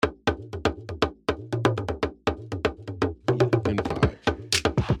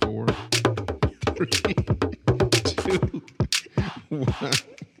3, 2, 1.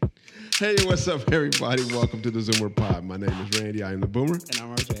 Hey, what's up, everybody? Welcome to the Zoomer Pod. My name is Randy. I am the Boomer. And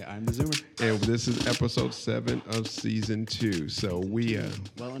I'm RJ. I'm the Zoomer. And this is episode 7 of season 2. So we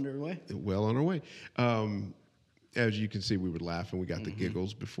well underway. Well on our way. As you can see, we were laughing. We got the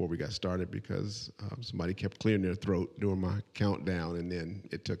giggles before we got started because somebody kept clearing their throat during my countdown, and then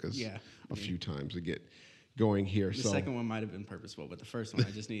it took us a few times to get going here. The second one might have been purposeful, but the first one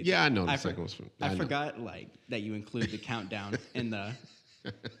I just needed. I know the second one's. I forgot that you include the countdown in the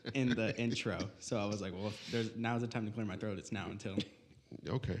intro, so I was like, well, if now's the time to clear my throat. It's now until.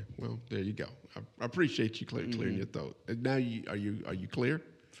 Okay, well, there you go. I appreciate you clearing your throat. Now, are you clear?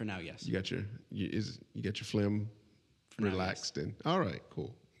 For now, yes. You got your phlegm relaxed and all right,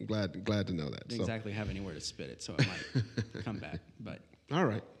 cool. I'm glad to know that. Didn't exactly have anywhere to spit it, so it might come back. But all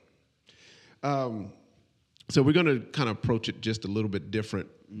right. So we're going to kind of approach it just a little bit different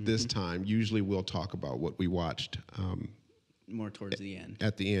this time. Usually we'll talk about what we watched. More towards the end.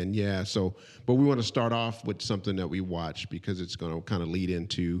 At the end, yeah. So, but we want to start off with something that we watched because it's going to kind of lead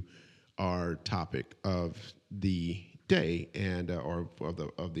into our topic of the day and or of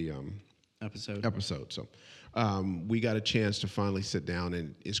the episode. So, we got a chance to finally sit down,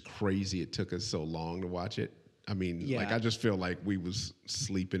 and it's crazy. It took us so long to watch it. I mean, like I just feel like we was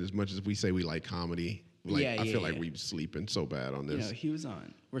sleeping as much as we say we like comedy. I feel like we were sleeping so bad on this. He was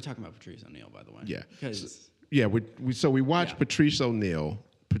on. We're talking about Patrice O'Neil, by the way. Yeah. Because. We watched Patrice O'Neil,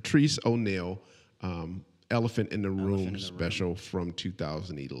 Elephant in the Room special from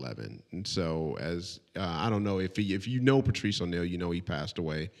 2011. And so, as I don't know if you know Patrice O'Neil, you know he passed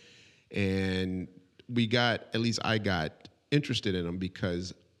away, and I got interested in him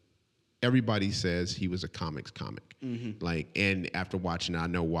because everybody says he was a comic. And after watching it, I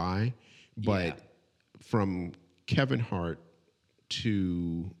know why, but from Kevin Hart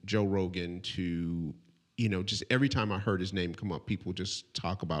to Joe Rogan to just every time I heard his name come up, people just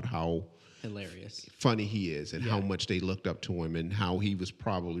talk about how hilarious, funny he is, and how much they looked up to him, and how he was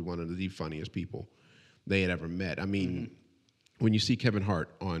probably one of the funniest people they had ever met. I mean, when you see Kevin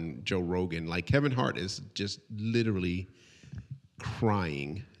Hart on Joe Rogan, like Kevin Hart is just literally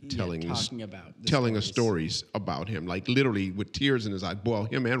crying, telling us stories about him, like literally with tears in his eyes. Well,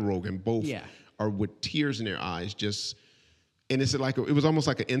 him and Rogan both are with tears in their eyes, just. And it's like it was almost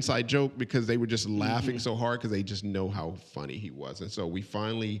like an inside joke because they were just laughing so hard because they just know how funny he was. And so we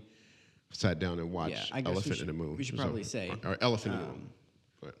finally sat down and watched Elephant in the Moon. We should probably say or Elephant in the Moon.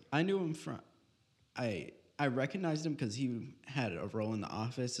 I knew him from. I recognized him because he had a role in The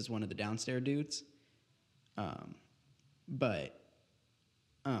Office as one of the downstairs dudes. But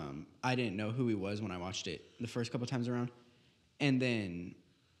I didn't know who he was when I watched it the first couple times around, and then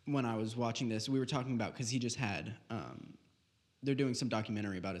when I was watching this, we were talking about because he just had. They're doing some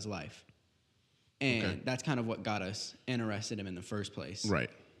documentary about his life. And that's kind of what got us interested in him in the first place.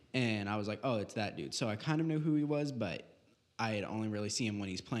 Right. And I was like, oh, it's that dude. So I kind of knew who he was, but I had only really seen him when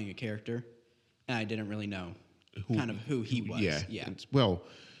he's playing a character. And I didn't really know who he was. Yeah. Well,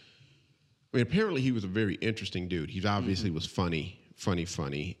 I mean, apparently he was a very interesting dude. He obviously was funny.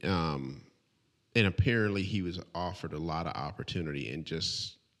 And apparently he was offered a lot of opportunity and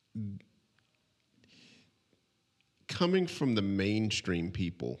just... Coming from the mainstream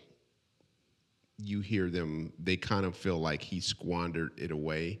people, you hear them, they kind of feel like he squandered it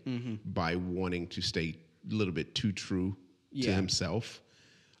away by wanting to stay a little bit too true to himself.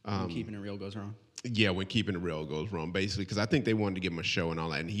 When keeping it real goes wrong. Yeah, when keeping it real goes wrong, basically, because I think they wanted to give him a show and all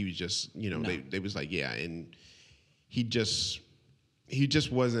that, and he was just, they was like, and he just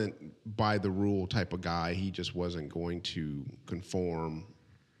wasn't by the rule type of guy. He just wasn't going to conform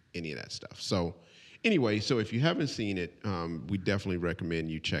any of that stuff. So... Anyway, so if you haven't seen it, we definitely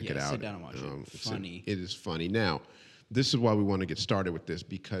recommend you check it out. Sit down and watch it. Funny. It is funny. Now, this is why we want to get started with this,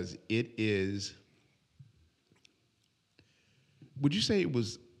 because it is... Would you say it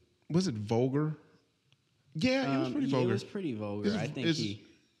was it vulgar? Yeah, it was pretty vulgar. It was pretty vulgar. I think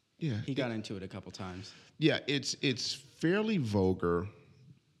he got into it a couple times. Yeah, it's fairly vulgar,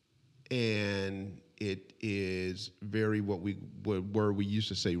 and it is very what we used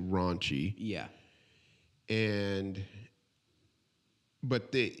to say raunchy. Yeah.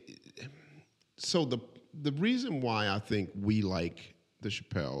 But the reason why I think we like the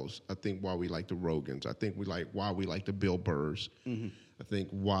Chappelles, I think why we like the Rogans, I think why we like the Bill Burrs, I think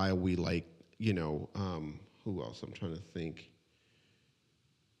why we like, who else? I'm trying to think.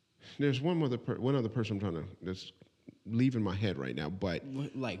 There's one other person I'm trying to, that's leaving my head right now, but...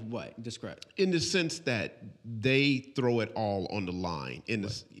 Like what? Describe. In the sense that they throw it all on the line.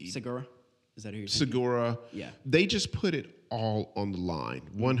 Segura? Is that who you're thinking? Segura. Yeah. They just put it all on the line,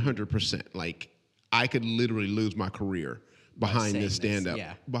 100%. Like, I could literally lose my career behind saying this stand up. this,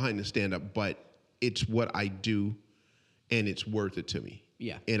 yeah. Behind the stand up, but it's what I do, and it's worth it to me.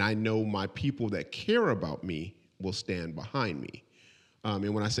 Yeah. And I know my people that care about me will stand behind me.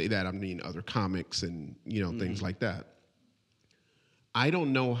 And when I say that, I mean other comics and things like that. I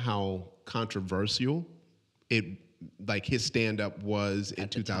don't know how controversial like his stand up was in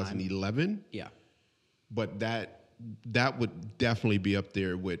 2011. Yeah. But that would definitely be up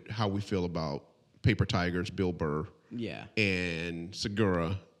there with how we feel about Paper Tigers, Bill Burr, and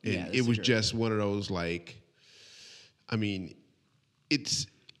Segura. And it was just one of those, like, I mean,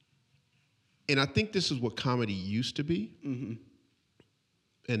 and I think this is what comedy used to be. Mm-hmm.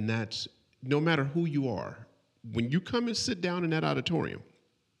 And that's, no matter who you are, when you come and sit down in that auditorium,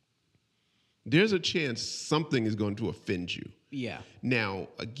 there's a chance something is going to offend you. Yeah. Now,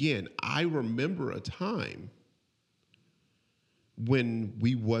 again, I remember a time when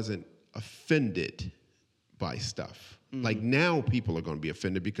we wasn't offended by stuff. Mm-hmm. Like now people are going to be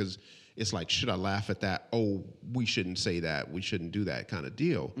offended because it's like, should I laugh at that? Oh, we shouldn't say that. We shouldn't do that kind of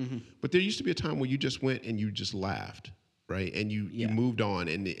deal. Mm-hmm. But there used to be a time where you just went and you just laughed, right? And you moved on,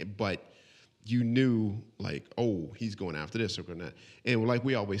 but you knew, like, oh, he's going after this or going that. And like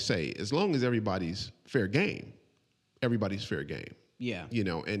we always say, as long as everybody's fair game, everybody's fair game. Yeah.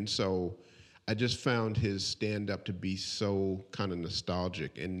 And so I just found his stand-up to be so kind of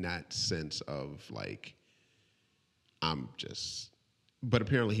nostalgic in that sense of, like, but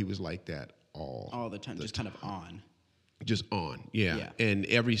apparently he was like that all the time, just kind of on. Just on, yeah. And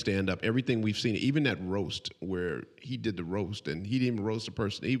every stand-up, everything we've seen, even that roast where he did the roast, and he didn't even roast a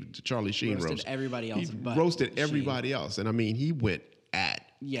person. He Charlie Sheen roasted everybody else. He roasted everybody else, and I mean, he went at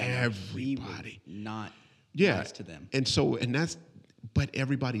everybody. He not nice to them. But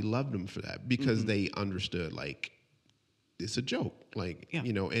everybody loved him for that because they understood, like, it's a joke, like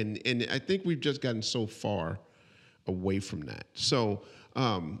and I think we've just gotten so far away from that. So,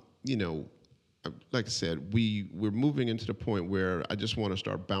 like I said, we're moving into the point where I just want to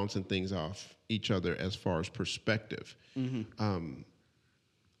start bouncing things off each other as far as perspective. Mm-hmm.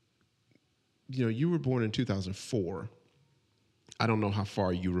 You were born in 2004. I don't know how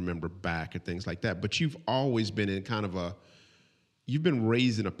far you remember back and things like that, but you've always been in you've been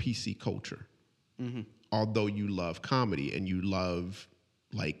raised in a PC culture. Mm-hmm. Although you love comedy and you love,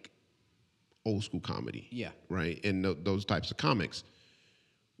 like, old school comedy. Yeah. Right? And those types of comics.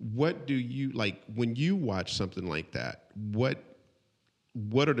 What do you, like, when you watch something like that, what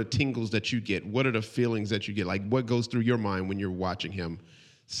are the tingles that you get? What are the feelings that you get? Like, what goes through your mind when you're watching him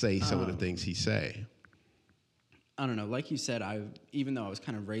say some of the things he say? I don't know. Like you said, even though I was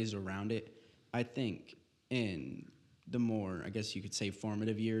kind of raised around it, I think in the more, I guess you could say,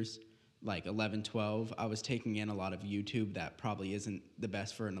 formative years, like 11, 12, I was taking in a lot of YouTube that probably isn't the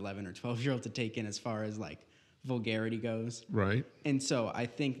best for an 11 or 12-year-old to take in as far as, like, vulgarity goes. Right. And so I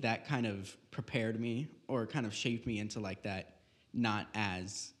think that kind of prepared me or kind of shaped me into, like, that not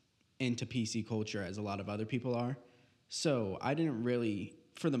as into PC culture as a lot of other people are. So I didn't really,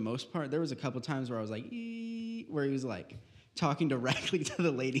 for the most part, there was a couple times where I was like, where he was, like, talking directly to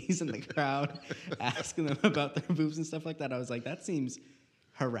the ladies in the crowd, asking them about their boobs and stuff like that. I was like, that seems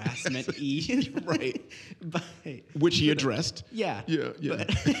harassment-y. Right. But, which he addressed. Yeah. Yeah. But,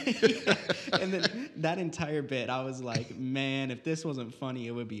 and then that entire bit, I was like, man, if this wasn't funny,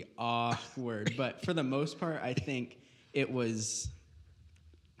 it would be awkward. But for the most part, I think for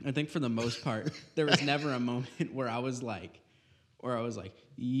the most part, there was never a moment where I was like,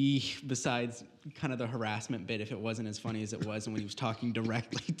 besides kind of the harassment bit, if it wasn't as funny as it was when he was talking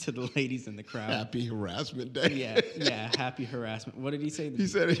directly to the ladies in the crowd. Happy harassment day. Yeah, happy harassment. What did he say? He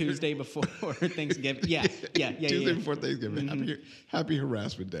said Tuesday before Thanksgiving. Yeah. Tuesday before Thanksgiving. Mm-hmm. Happy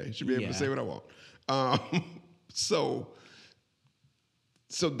harassment day. Should be able to say what I want. So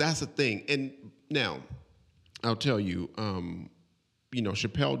that's the thing. And now, I'll tell you,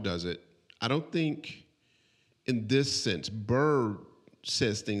 Chappelle does it. I don't think, in this sense, Burr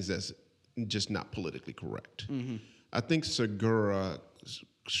says things that's just not politically correct. Mm-hmm. I think Segura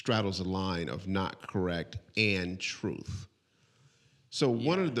straddles a line of not correct and truth. So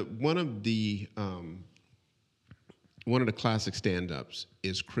one of the classic stand-ups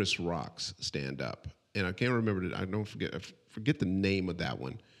is Chris Rock's stand-up, and I can't remember it. I forget the name of that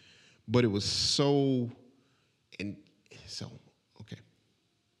one, but it was so. Okay.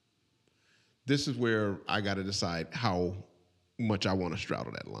 This is where I got to decide how much I want to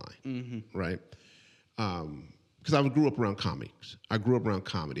straddle that line, right? Because I grew up around comics. I grew up around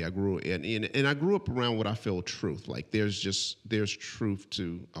comedy. I grew up around what I feel truth. Like there's truth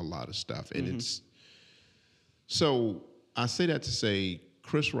to a lot of stuff, and it's. So I say that to say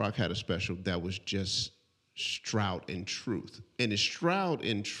Chris Rock had a special that was just shroud in truth, and it's shroud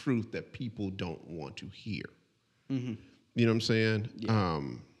in truth that people don't want to hear. Mm-hmm. You know what I'm saying? Yeah.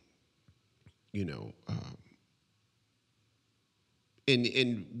 You know,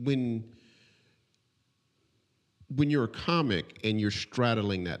 and when you're a comic and you're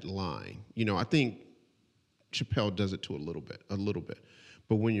straddling that line, you know, I think Chappelle does it to a little bit.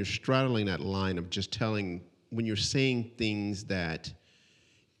 But when you're straddling that line of just when you're saying things that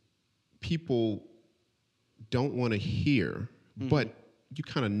people don't want to hear, but you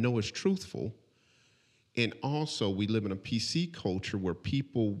kind of know it's truthful. And also, we live in a PC culture where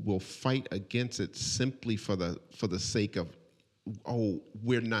people will fight against it simply for the sake of, oh,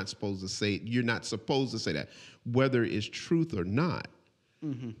 we're not supposed to say it. You're not supposed to say that. Whether it's truth or not,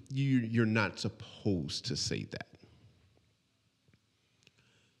 you're not supposed to say that.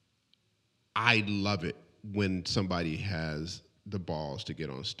 I love it when somebody has the balls to get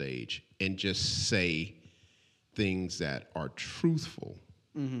on stage and just say things that are truthful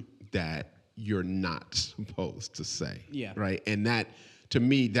that you're not supposed to say. Yeah. Right? And that, to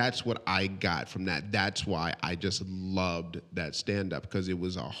me, that's what I got from that. That's why I just loved that stand-up, because it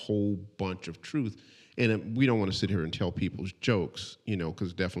was a whole bunch of truth. And we don't want to sit here and tell people's jokes, you know,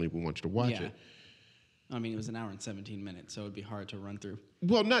 because definitely we want you to watch it. I mean, it was an hour and 17 minutes, so it'd be hard to run through.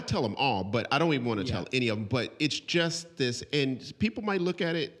 Well, not tell them all, but I don't even want to tell any of them. But it's just this, and people might look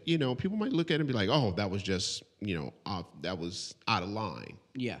at it, you know, and be like, oh, that was just, you know, that was out of line.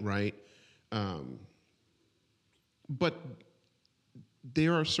 Yeah. Right? But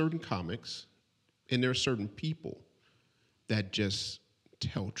there are certain comics and there are certain people that just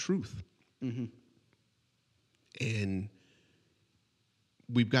tell truth. Mm-hmm. And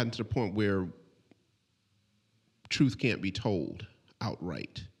we've gotten to the point where truth can't be told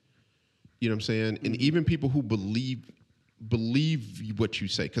outright. You know what I'm saying? Mm-hmm. And even people who believe what you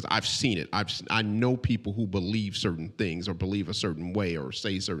say, because I've seen it. I know people who believe certain things or believe a certain way or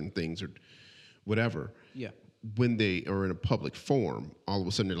say certain things or whatever. Yeah. When they are in a public forum, all of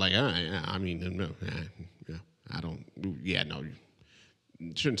a sudden they're like, no,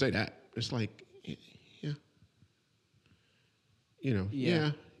 you shouldn't say that. It's like, yeah. You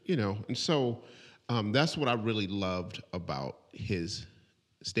know. And so that's what I really loved about his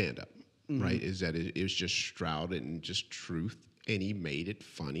stand-up, right? Is that it was just shrouded in just truth, and he made it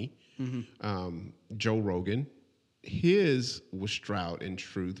funny. Joe Rogan, his was shrouded in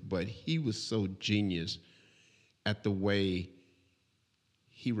truth, but he was so genius at the way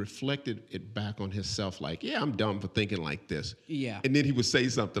he reflected it back on himself, like, yeah, I'm dumb for thinking like this. Yeah. And then he would say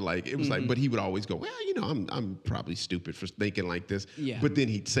something like, it was like, but he would always go, well, you know, I'm probably stupid for thinking like this. Yeah. But then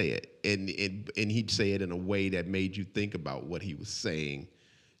he'd say it, and he'd say it in a way that made you think about what he was saying,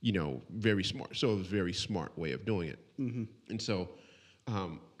 you know, very smart. So it was a very smart way of doing it. And so...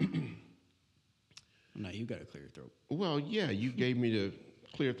 now you got a clear throat. Well, yeah, you gave me the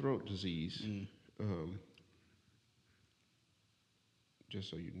clear throat disease. Just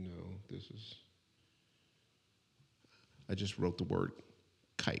so you know, I just wrote the word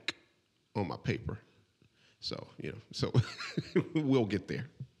kike on my paper. So, you know, we'll get there.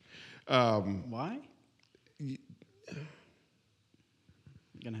 Why? You're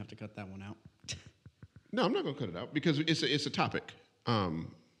going to have to cut that one out. No, I'm not going to cut it out because it's a topic. You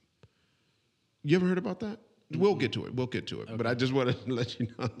ever heard about that? We'll get to it. Okay. But I just want to let you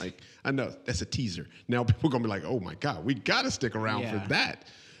know, like, I know that's a teaser. Now people are going to be like, oh, my God, we got to stick around for that.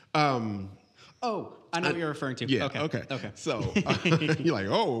 I know what you're referring to. Yeah, okay. So you're like,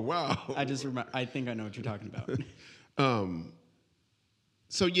 oh, wow. I think I know what you're talking about.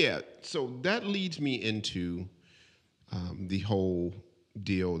 So that leads me into the whole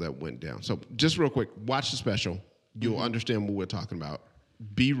deal that went down. So just real quick, watch the special. You'll understand what we're talking about.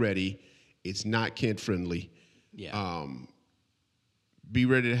 Be ready. It's not kid-friendly. Yeah. Be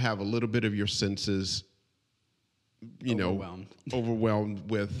ready to have a little bit of your senses,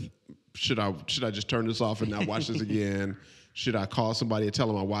 overwhelmed with, should I just turn this off and not watch this again? Should I call somebody and tell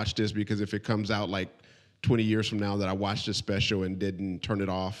them I watched this? Because if it comes out like 20 years from now that I watched this special and didn't turn it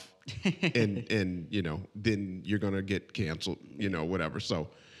off, and you know, then you're going to get canceled, you know, whatever. So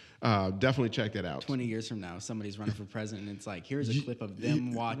definitely check that out. 20 years from now, somebody's running for president, and it's like, here's a clip of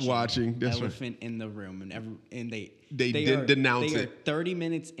them watching Elephant in the Room, and they denounce they it. are 30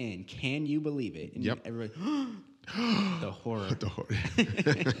 minutes in. Can you believe it? And everybody, the horror.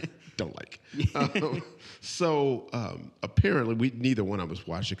 Don't like. Apparently, neither one of us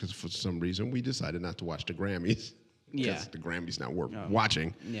watched it because for some reason we decided not to watch the Grammys. Yeah, the Grammys not worth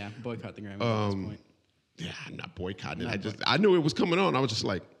watching. Yeah, boycott the Grammys at this point. Yeah, I'm not boycotting it. I knew it was coming on. I was just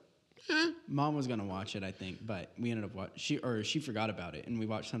like, Mom was gonna watch it, I think, but we ended up she forgot about it, and we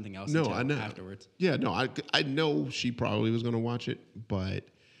watched something else No, I know. afterwards. Yeah, no, I know she probably was going to watch it, but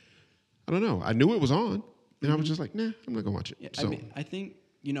I don't know. I knew it was on, and I was just like, nah, I'm not going to watch it. Yeah, So I think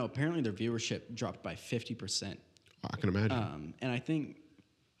apparently their viewership dropped by 50%. I can imagine. And I think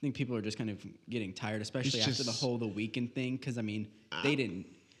people are just kind of getting tired, especially after the whole The Weeknd thing, because they didn't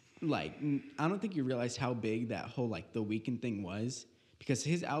I don't think you realized how big that whole The Weeknd thing was. Because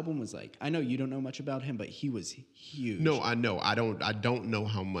his album was I know you don't know much about him, but he was huge. No, I know. I don't know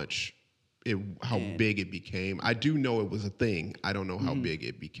how big it became. I do know it was a thing. I don't know how big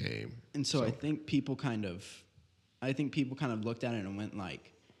it became. And so I think people kind of looked at it and went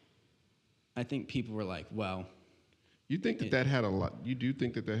I think people were like, well. You think that had a lot? You do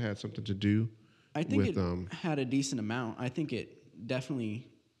think that had something to do? I think it had a decent amount. I think it definitely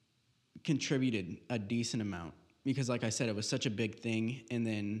contributed a decent amount. Because, like I said, it was such a big thing, and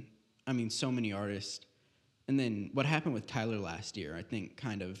then, so many artists. And then what happened with Tyler last year, I think,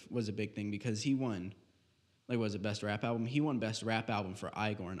 kind of was a big thing because he won, was it Best Rap Album? He won Best Rap Album for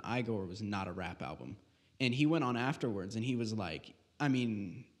Igor, and Igor was not a rap album. And he went on afterwards, and he was like,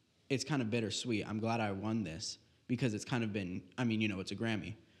 it's kind of bittersweet. I'm glad I won this because it's kind of been, it's a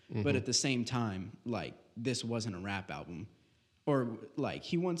Grammy. Mm-hmm. But at the same time, this wasn't a rap album. Or,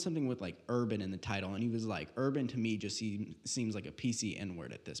 he won something with, urban in the title, and he was like, urban to me just seems like a PC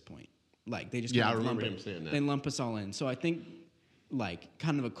N-word at this point. They just I remember him saying that. They lump us all in. So I think,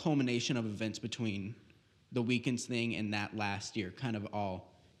 kind of a culmination of events between the Weeknd's thing and that last year kind of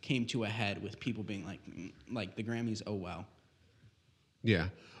all came to a head with people being like the Grammys, oh, wow. Yeah.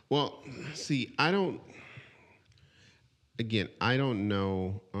 Well, see, I don't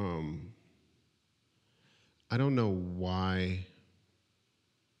know. I don't know why.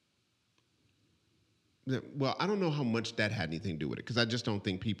 Well, I don't know how much that had anything to do with it because I just don't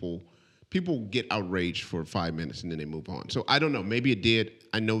think people get outraged for 5 minutes and then they move on. So I don't know. Maybe it did.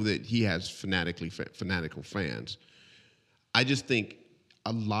 I know that he has fanatical fans. I just think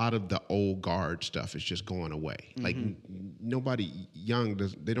a lot of the old guard stuff is just going away. Mm-hmm. Nobody young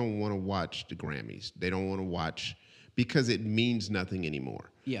they don't want to watch the Grammys. They don't want to watch because it means nothing anymore.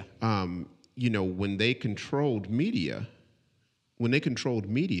 Yeah. When they controlled media,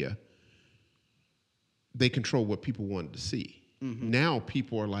 they control what people wanted to see. Mm-hmm. Now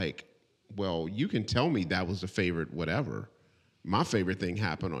people are like, well, you can tell me that was the favorite whatever. My favorite thing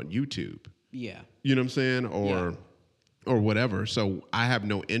happened on YouTube. Yeah. You know what I'm saying? Or whatever. So I have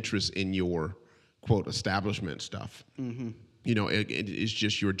no interest in your, quote, establishment stuff. Mm-hmm. It's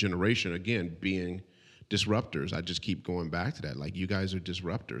just your generation, again, being disruptors. I just keep going back to that. You guys are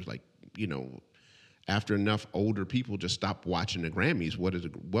disruptors. After enough older people just stop watching the Grammys, what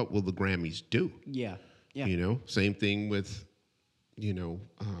will the Grammys do? Yeah. Yeah. Same thing with, the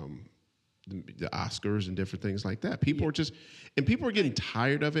Oscars and different things like that. People are people are getting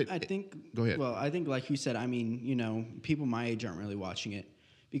tired of it. I think. Go ahead. Well, I think, like you said, people my age aren't really watching it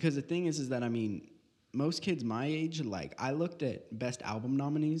because the thing is that most kids my age, I looked at Best Album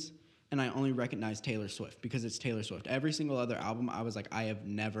nominees and I only recognized Taylor Swift because it's Taylor Swift. Every single other album, I was like, I have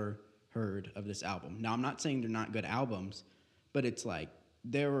never heard of this album. Now, I'm not saying they're not good albums, but it's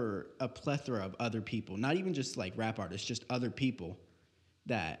there were a plethora of other people, not even just rap artists, just other people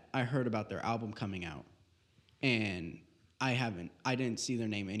that I heard about their album coming out, and I didn't see their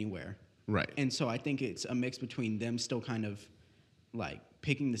name anywhere. Right. And so I think it's a mix between them still kind of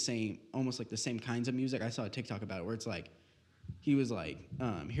picking almost the same kinds of music. I saw a TikTok about it where it's he was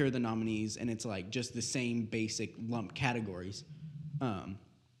here are the nominees, and it's just the same basic lump categories.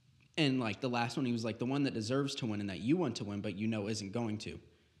 And the last one, he was the one that deserves to win and that you want to win, but isn't going to.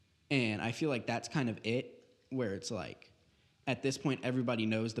 And I feel like that's kind of it, where it's at this point, everybody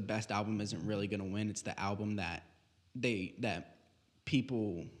knows the best album isn't really going to win. It's the album that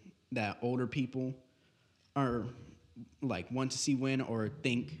older people are want to see win or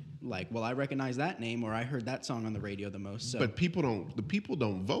think well, I recognize that name or I heard that song on the radio the most. So. But the people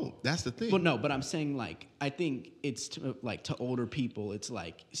don't vote. That's the thing. Well, no, but I'm saying I think it's to older people. It's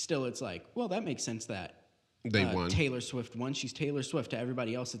well, that makes sense that they won. Taylor Swift won. She's Taylor Swift. To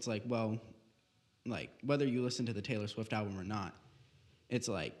everybody else, it's well, whether you listen to the Taylor Swift album or not, it's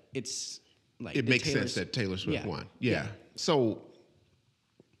it makes sense that Taylor Swift won. Yeah. So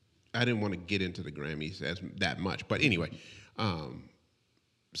I didn't want to get into the Grammys that much, but anyway.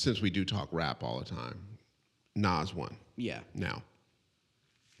 Since we do talk rap all the time, Nas won. Yeah. Now,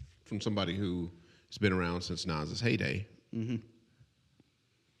 from somebody who has been around since Nas's heyday, mm-hmm.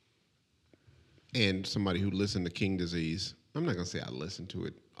 and somebody who listened to King Disease, I'm not going to say I listened to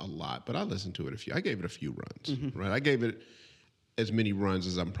it a lot, but I listened to it I gave it a few runs, mm-hmm. right? as many runs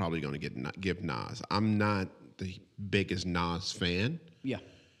as I'm probably going to give Nas. I'm not the biggest Nas fan. Yeah.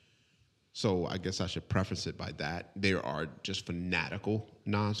 So I guess I should preface it by that. There are just fanatical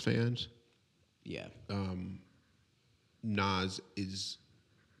Nas fans. Yeah. Nas is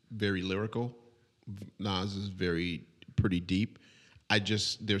very lyrical. Nas is pretty deep.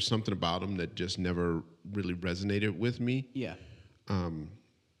 There's something about him that just never really resonated with me. Yeah.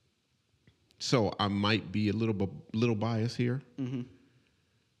 So I might be a little biased here. Mm-hmm.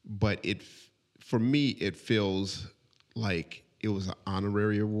 But for me, it feels like it was an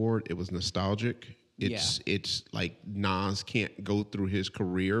honorary award. It was nostalgic. It's like Nas can't go through his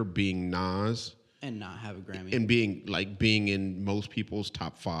career being Nas and not have a Grammy and being in most people's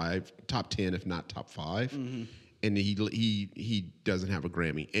top 10, if not top 5. Mm-hmm. And he doesn't have a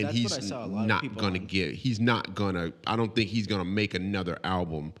Grammy, and That's he's what I saw a lot not of people gonna on. get. He's not gonna. I don't think he's gonna make another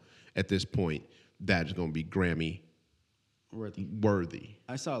album at this point that is gonna be Grammy worthy.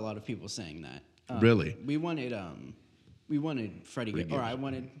 I saw a lot of people saying that. Really? We wanted Freddie Gibbs, or I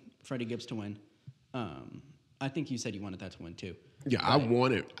wanted Freddie Gibbs to win. I think you said you wanted that to win too. Yeah, I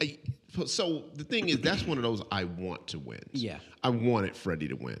wanted. So the thing is, that's one of those I want to win. Yeah, I wanted Freddie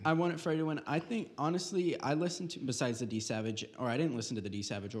to win. I wanted Freddie to win. I think honestly, I listened to besides the D Savage, or I didn't listen to the D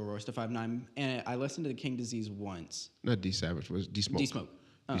Savage or Royce da 5'9", and I listened to the King Disease once. Not D Savage, was D Smoke. D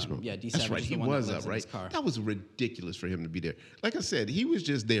Smoke. Yeah, D That's Savage right. is He the one was that lives up, in his right? car. That was ridiculous for him to be there. Like I said, he was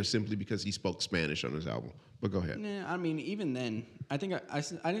just there simply because he spoke Spanish on his album. But go ahead. Nah, I mean, even then, I think I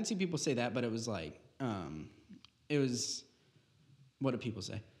didn't see people say that, but it was like, it was, what do people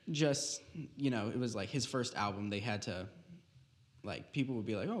say? Just, it was like his first album. They had to, like, people would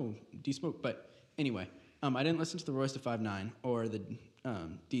be like, oh, D Smoke. But anyway, I didn't listen to the Royce da 5'9" or the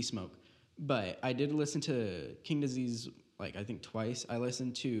D Smoke, but I did listen to King Disease, like, I think twice. I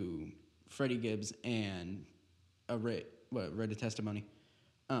listened to Freddie Gibbs and Read a Testimony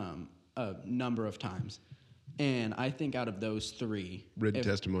a number of times. And I think out of those three, Written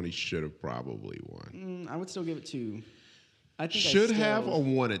Testimony should have probably won. I would still give it to. I think should have or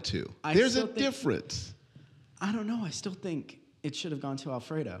wanted to. There's a difference. I don't know. I still think it should have gone to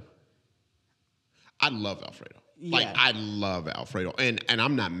Alfredo. I love Alfredo. Yeah. Like, I love Alfredo, and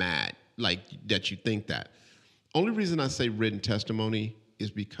I'm not mad like that you think that. Only reason I say Written Testimony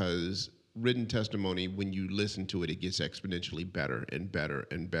is because Written Testimony, when you listen to it, it gets exponentially better and better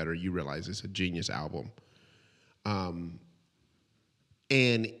and better. You realize it's a genius album. And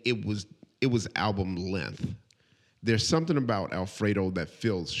it was album length. There's something about Alfredo that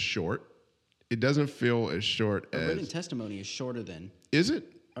feels short. It doesn't feel as short as... A Written Testimony is shorter than... Is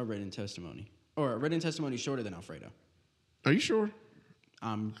it? A Written Testimony. Or a Written Testimony is shorter than Alfredo. Are you sure?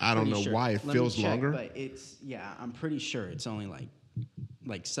 I don't know why it feels longer. But I'm pretty sure it's only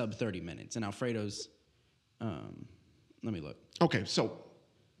like sub 30 minutes. And Alfredo's... let me look. Okay, so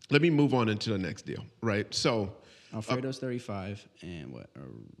let me move on into the next deal, right? So... Alfredo's 35, and what? A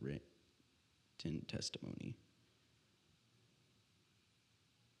Written Testimony.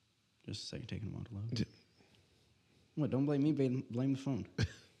 Just a second, taking a while to load. What? Don't blame me. Blame the phone.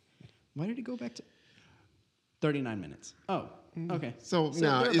 Why did it go back to 39 minutes? Oh, okay. So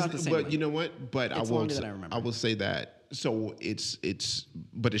now, but you know what? But it's longer than I remember. I will say that. So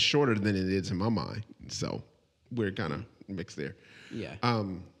but it's shorter than it is in my mind. So we're kind of mixed there. Yeah.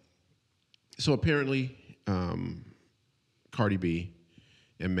 So apparently, Cardi B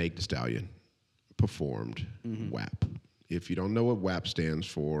and Meg Thee Stallion performed WAP. If you don't know what WAP stands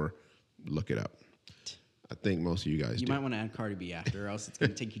for, look it up. I think most of you guys do. You might want to add Cardi B after, or else it's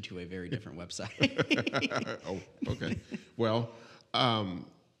going to take you to a very different website. Oh, okay. Well,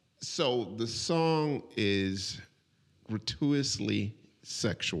 so the song is gratuitously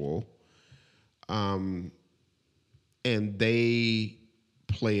sexual, and they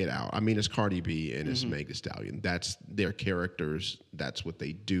play it out. I mean, it's Cardi B and it's Meg Thee Stallion. That's their characters. That's what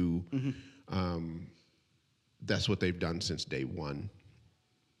they do. That's what they've done since day one.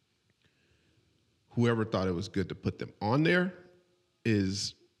 Whoever thought it was good to put them on there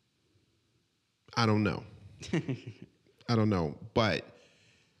is, I don't know. I don't know. But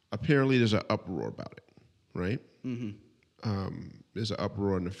apparently there's an uproar about it, right? There's an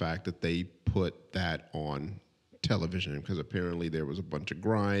uproar in the fact that they put that on television because apparently there was a bunch of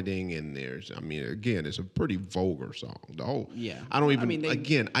grinding and again, it's a pretty vulgar song. The whole, I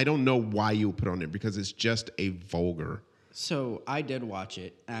don't know why you would put it on there because it's just a vulgar. So I did watch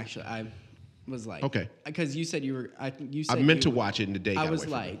it. Actually, I was like, okay, because you said you were. I meant to watch it in the day. I was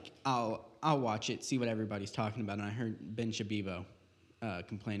like, I'll watch it, see what everybody's talking about, and I heard Ben Shabibo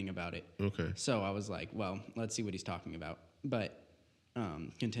complaining about it. Okay. So I was like, well, let's see what he's talking about. But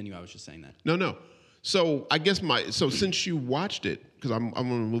continue. I was just saying that. No. So I guess since you watched it, because I'm going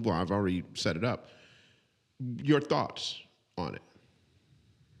to move on. I've already set it up. Your thoughts on it?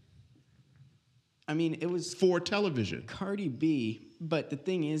 I mean, it was for television. Cardi B, but the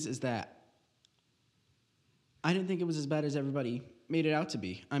thing is that I didn't think it was as bad as everybody made it out to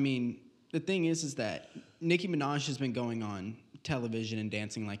be. I mean, the thing is that Nicki Minaj has been going on television and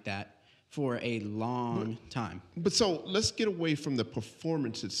dancing like that for a long time. But so let's get away from the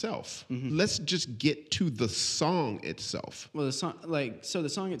performance itself. Let's just get to the song itself. Well, the song, the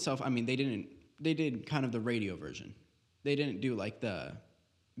song itself, I mean, they did kind of the radio version. They didn't do like the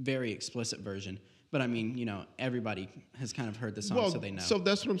very explicit version. But I mean, you know, everybody has kind of heard the song, so they know. So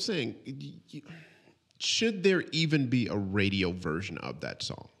that's what I'm saying. Should there even be a radio version of that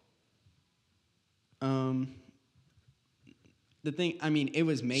song? The thing, I mean, it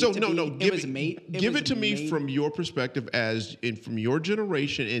was made so to no, be. no, give it to me made from your perspective, from your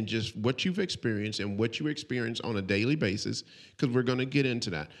generation, and just what you've experienced and what you experience on a daily basis, because we're going to get into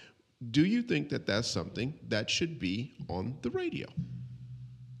that. Do you think that that's something that should be on the radio?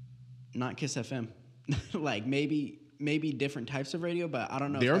 Not Kiss FM. Like maybe different types of radio, but I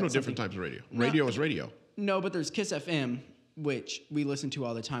don't know. There are no different types of radio. Radio is radio. No, but there's Kiss FM, which we listened to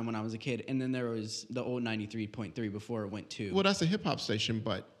all the time when I was a kid, and then there was the old 93.3 before it went to. Well, that's a hip hop station,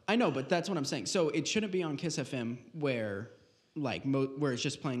 but I know, but that's what I'm saying. So it shouldn't be on Kiss FM where where it's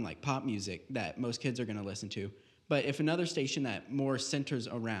just playing like pop music that most kids are going to listen to. But if another station that more centers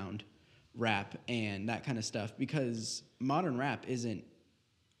around rap and that kind of stuff, because modern rap isn't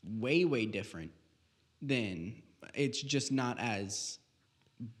way different, then it's just not as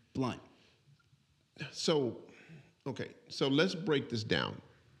blunt. So, okay, so let's break this down.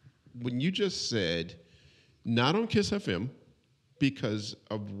 When you just said not on Kiss FM because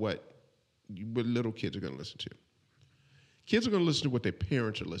of what little kids are going to listen to. Kids are going to listen to what their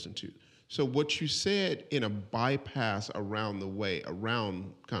parents are listening to. So what you said in a bypass around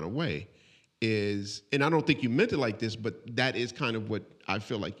kind of way is, and I don't think you meant it like this, but that is kind of what I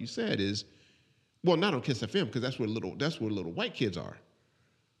feel like you said is, well, not on Kiss FM because that's where little white kids are.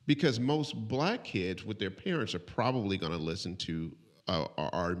 Because most black kids with their parents are probably going to listen to a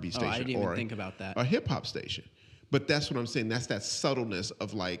R&B station I didn't even think about that. A hip hop station. But that's what I'm saying. That's that subtleness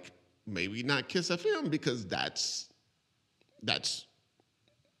of like maybe not Kiss FM because that's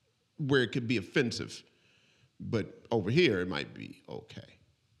where it could be offensive. But over here it might be okay.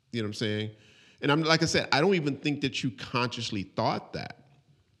 You know what I'm saying? And I'm like I said, I don't even think that you consciously thought that.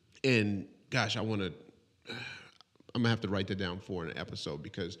 And gosh, I'm gonna have to write that down for an episode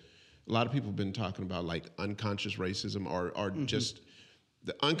because a lot of people have been talking about like unconscious racism or just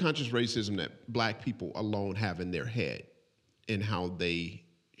the unconscious racism that black people alone have in their head and how they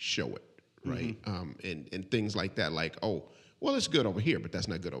show it, right? And things like that, like, oh, well, it's good over here, but that's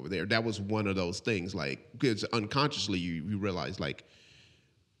not good over there. That was one of those things, like, because unconsciously you realize, like,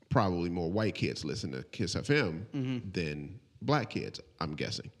 probably more white kids listen to Kiss FM than black kids, I'm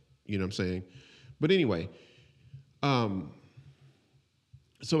guessing. You know what I'm saying? But anyway, so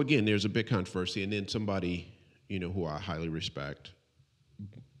again, there's a big controversy, and then somebody, you know, who I highly respect,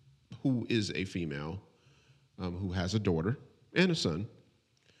 who is a female, who has a daughter and a son,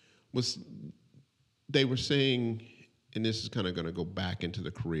 they were saying, and this is kind of going to go back into the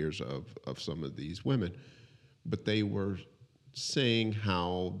careers of some of these women, but they were saying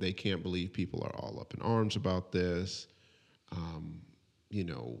how they can't believe people are all up in arms about this. You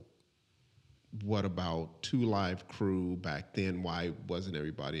know, what about Two Live Crew back then? Why wasn't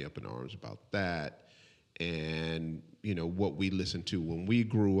everybody up in arms about that? And, you know, what we listened to when we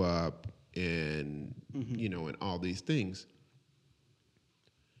grew up and, you know, and all these things.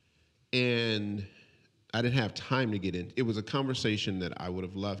 And I didn't have time to get in. It was a conversation that I would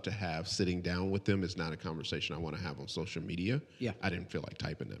have loved to have sitting down with them. It's not a conversation I want to have on social media. Yeah. I didn't feel like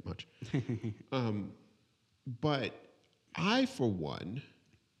typing that much. But I, for one,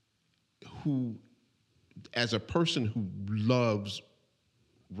 who, as a person who loves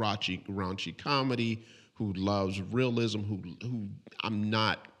raunchy comedy, who loves realism, who I'm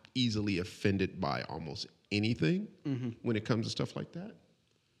not easily offended by almost anything when it comes to stuff like that.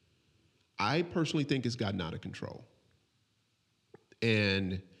 I personally think it's gotten out of control.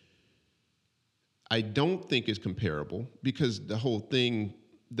 And I don't think it's comparable because the whole thing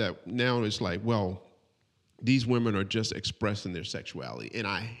that now is like, well, these women are just expressing their sexuality. And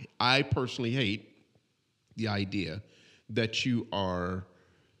I personally hate the idea that you are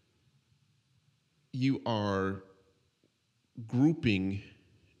grouping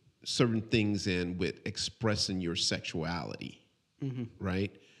certain things in with expressing your sexuality,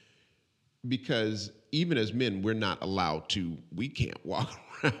 right? because even as men, we're not allowed to. We can't walk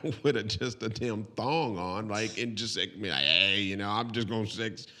around with just a damn thong on, like, and just like, hey, I'm just gonna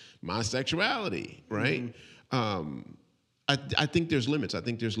sex my sexuality, right? I think there's limits. I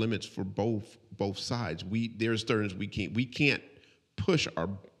think there's limits for both sides. There's turns we can't push our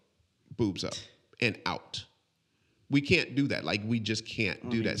boobs up and out. We can't do that. Like, we just can't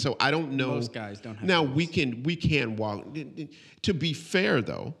do that. So I don't know. Most guys don't have now boobs. we can walk. To be fair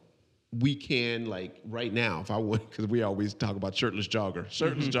though, we can, like, right now, if I would, because we always talk about shirtless jogger,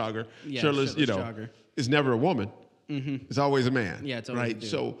 Yeah, shirtless, jogger. it's never a woman. It's always a man. Yeah, it's always right. a dude.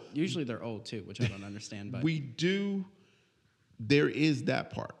 So usually they're old too, which I don't understand. But there is that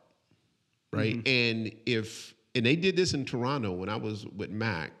part, right? And they did this in Toronto when I was with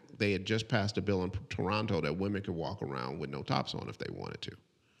Mac. They had just passed a bill in Toronto that women could walk around with no tops on if they wanted to.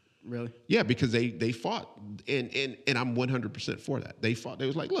 Really? Yeah, because they fought, and I'm 100% for that. They fought. They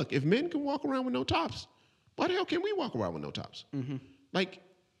was like, look, if men can walk around with no tops, why the hell can't we walk around with no tops? Like,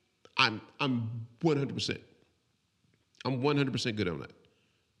 I'm 100%. I'm 100% good on that.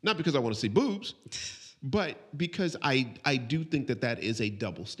 Not because I want to see boobs, but because I do think that is a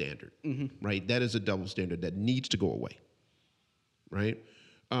double standard, right? That is a double standard that needs to go away, right?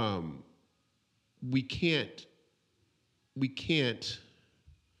 We can't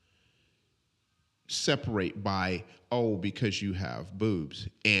separate by, because you have boobs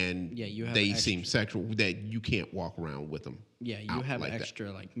and they seem sexual, that you can't walk around with them. Yeah, you have like extra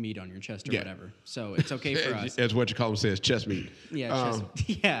that. Like meat on your chest or whatever. So it's okay for us. As what you call them says, chest meat. Yeah,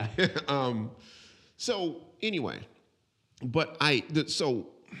 yeah. So anyway, but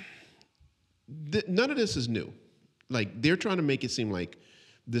none of this is new. Like, they're trying to make it seem like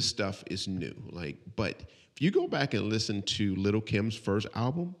this stuff is new. Like, but if you go back and listen to Lil' Kim's first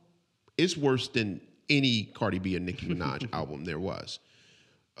album, it's worse than any Cardi B and Nicki Minaj album there was.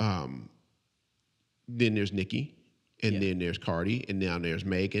 Then there's Nicki, and then there's Cardi, and now there's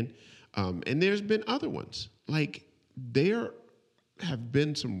Megan, and there's been other ones. Like, there have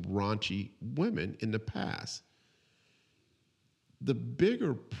been some raunchy women in the past. The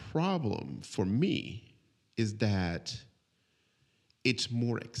bigger problem for me is that it's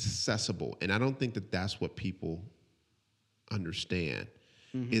more accessible, and I don't think that that's what people understand.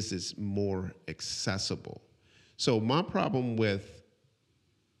 Is it's more accessible. So my problem with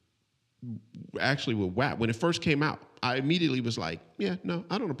WAP, when it first came out, I immediately was like, I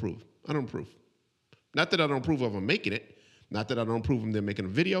don't approve. Not that I don't approve of them making it, not that I don't approve of them making a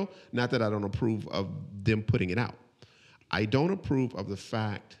video, not that I don't approve of them putting it out. I don't approve of the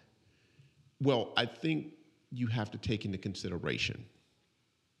fact, I think you have to take into consideration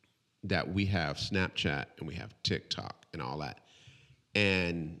that we have Snapchat and we have TikTok and all that.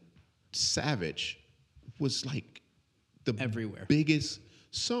 And Savage was like the everywhere biggest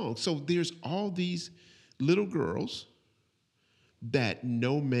song. So there's all these little girls that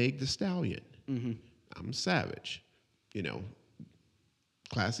know Meg the Stallion. I'm Savage,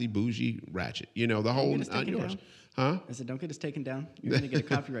 classy, bougie, ratchet. The whole yours. Huh? I said, don't get us taken down. You're going to get a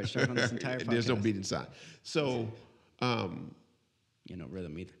copyright strike on this entire podcast. There's no beat inside. So, rhythm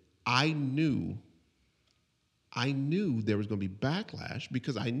either. I knew there was going to be backlash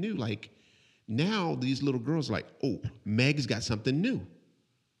because I knew, like, now these little girls are like, Meg's got something new.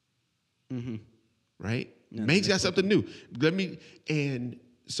 Right? Meg's got something new. And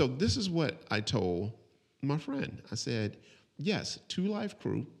so this is what I told my friend. I said, yes, 2 Live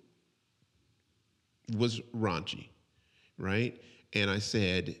Crew was raunchy, right? And I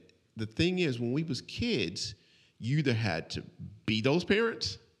said, the thing is, when we was kids, you either had to be those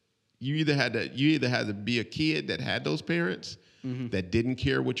parents. You either had to be a kid that had those parents that didn't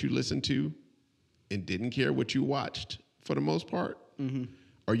care what you listened to and didn't care what you watched for the most part,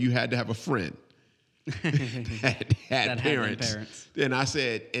 or you had to have a friend that had parents. And I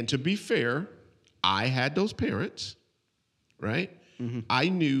said, and to be fair, I had those parents, right? I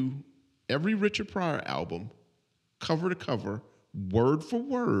knew every Richard Pryor album, cover to cover, word for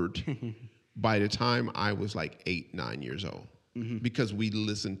word, by the time I was like 8, 9 years old. Because we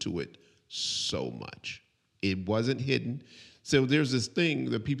listened to it so much. It wasn't hidden. So there's this thing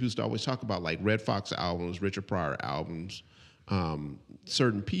that people used to always talk about, like Red Fox albums, Richard Pryor albums,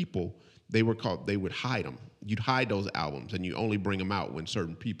 certain people, they would hide them. You'd hide those albums and you only bring them out when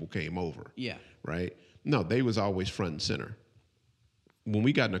certain people came over. Yeah. Right? No, they was always front and center. When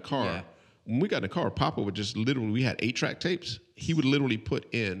we got in the car, Papa would just literally, we had 8-track tapes. He would literally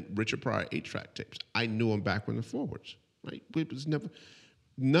put in Richard Pryor 8-track tapes. I knew them backwards and forwards. Right? It was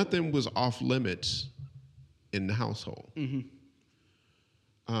nothing was off limits in the household.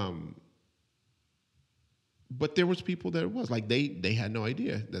 But there was people that it was like they had no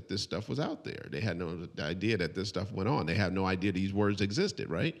idea that this stuff was out there. They had no idea that this stuff went on. They had no idea these words existed,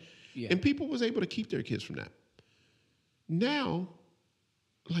 right? Yeah. And people was able to keep their kids from that. Now,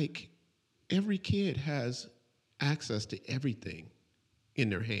 like every kid has access to everything in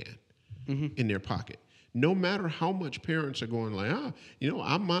their hand, in their pocket. No matter how much parents are going like,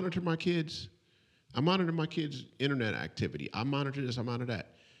 I monitor my kids' internet activity. I monitor this, I monitor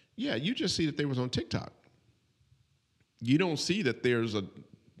that. Yeah, you just see that they was on TikTok. You don't see that there's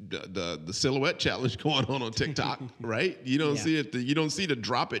the silhouette challenge going on TikTok, right? You don't see it. You don't see the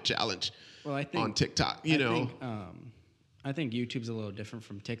drop it challenge on TikTok. I think YouTube's a little different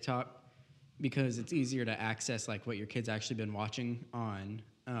from TikTok because it's easier to access like what your kid's actually been watching on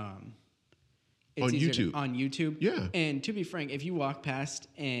YouTube. On YouTube. Yeah. And to be frank, if you walk past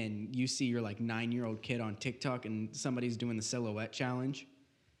and you see your like 9-year-old kid on TikTok and somebody's doing the silhouette challenge,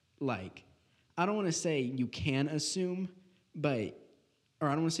 like, I don't want to say you can assume, or I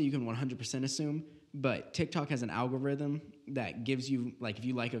don't want to say you can 100% assume, but TikTok has an algorithm that gives you, like, if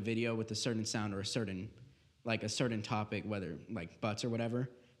you like a video with a certain sound or a certain topic, whether like butts or whatever,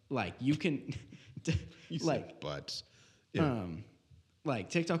 like you can, like butts. Yeah. Like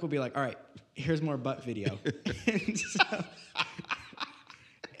TikTok will be like, all right, here's more butt video.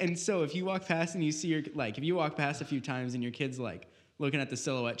 and so if you walk past and you see if you walk past a few times and your kid's like looking at the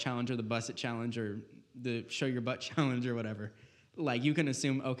silhouette challenge or the bust it challenge or the show your butt challenge or whatever, like you can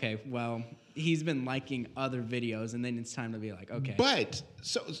assume, okay, well, he's been liking other videos, and then it's time to be like, okay. But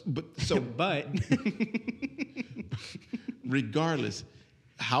regardless,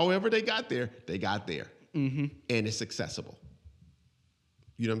 however they got there, and it's accessible.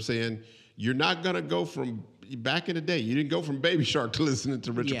 You know what I'm saying? You're not gonna go from back in the day. You didn't go from Baby Shark to listening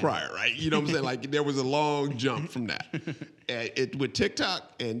to Richard Pryor, right? You know what I'm saying? Like there was a long jump from that. With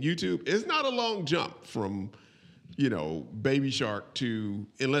TikTok and YouTube, it's not a long jump from Baby Shark to,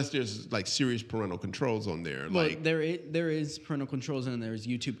 unless there's like serious parental controls on there. Well, like there is parental controls and there's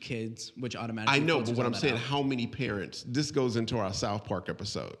YouTube Kids, which automatically. I know, but what I'm saying, how many parents? This goes into our South Park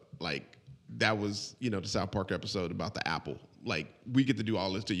episode. Like that was, the South Park episode about the Apple. Like we get to do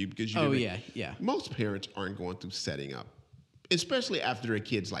all this to you because you. Oh yeah. Most parents aren't going through setting up, especially after their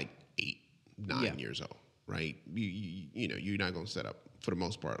kid's like 8, 9 years old, right? You're not going to set up for the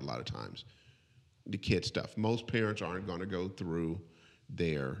most part. A lot of times. The kid stuff. Most parents aren't going to go through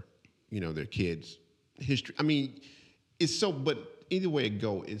their kids' history. I mean, but either way it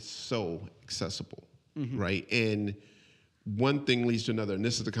go, it's so accessible, right? And one thing leads to another, and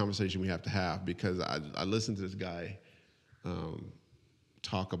this is the conversation we have to have because I listened to this guy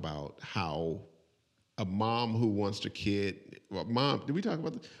talk about how a mom who wants did we talk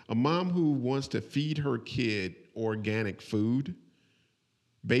about this? A mom who wants to feed her kid organic food,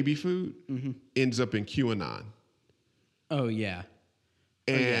 baby food, ends up in QAnon. Oh, yeah.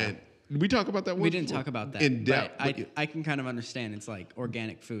 And we talk about that one? We didn't talk about that. In depth. But I can kind of understand. It's like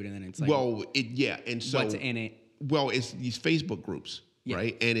organic food, and then it's like... and so... What's in it? Well, it's these Facebook groups,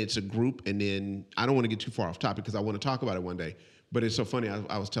 right? And it's a group, and then... I don't want to get too far off topic because I want to talk about it one day. But it's so funny.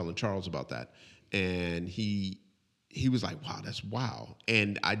 I was telling Charles about that, and he was like, wow, that's wow.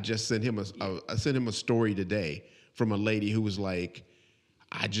 And I just sent him a story today from a lady who was like...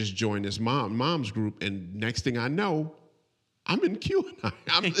 I just joined this mom's group, and next thing I know, I'm in QAnon.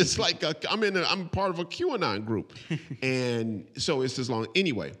 I'm part of a QAnon group, and so it's this long.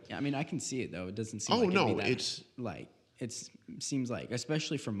 Anyway, yeah, I mean, I can see it though. It doesn't seem. It seems like,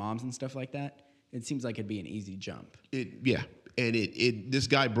 especially for moms and stuff like that, it seems like it'd be an easy jump. And this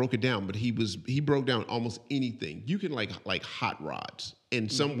guy broke it down, but he broke down almost anything. You can like hot rods in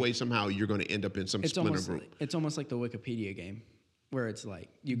some way, somehow you're going to end up in some splinter group. It's almost like the Wikipedia game. Where it's like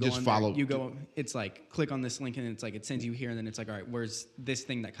you go just on follow. There, you go. It's like click on this link and it's like it sends you here and then it's like, all right, where's this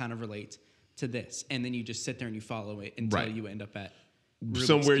thing that kind of relates to this, and then you just sit there and you follow it until you end up at Rubik's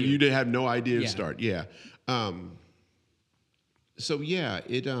somewhere Cube. you did have no idea to start. Yeah. Where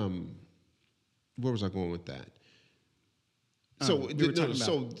was I going with that? So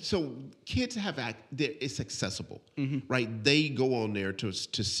kids have it's accessible, right? They go on there to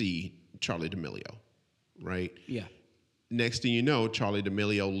see Charli D'Amelio, right? Yeah. Next thing you know, Charli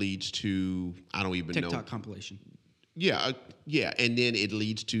D'Amelio leads to, I don't even know. TikTok compilation. Yeah, and then it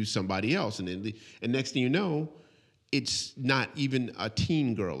leads to somebody else, and next thing you know, it's not even a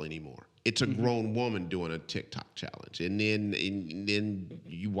teen girl anymore. It's a grown woman doing a TikTok challenge, and then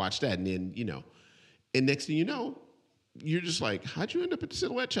you watch that, and then and next thing you know, you're just like, how'd you end up at the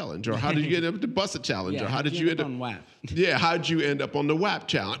silhouette challenge, or how did you end up at the busted challenge, or how did you end up on WAP? Yeah, how'd you end up on the WAP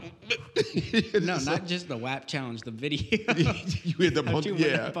challenge? No, not just the WAP challenge, the video. You end up How'd you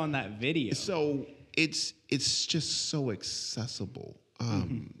end up on that video? So it's just so accessible.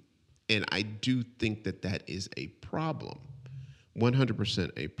 And I do think that is a problem,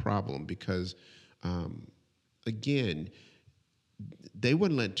 100% a problem, because again, they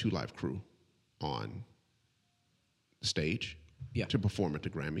wouldn't let Two Live Crew on stage to perform at the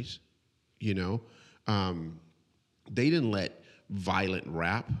Grammys. You know, they didn't let violent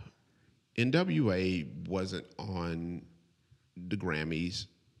rap. NWA wasn't on the Grammys.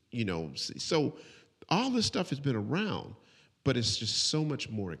 You know, so all this stuff has been around, but it's just so much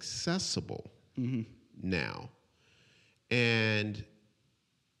more accessible now. And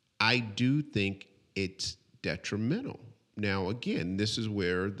I do think it's detrimental. Now, again, this is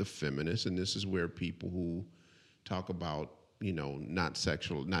where the feminists and this is where people who talk about, you know,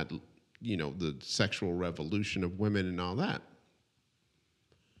 the sexual revolution of women and all that.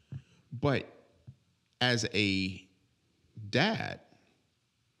 But as a dad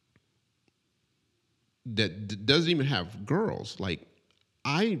that doesn't even have girls, like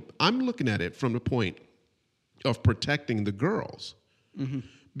I'm looking at it from the point of protecting the girls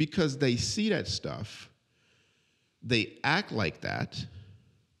because they see that stuff. They act like that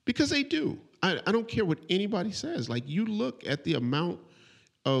because they do. I don't care what anybody says. Like, you look at the amount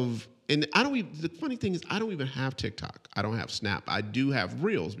of, and the funny thing is, I don't even have TikTok. I don't have Snap. I do have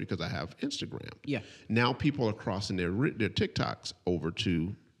Reels because I have Instagram. Yeah. Now people are crossing their TikToks over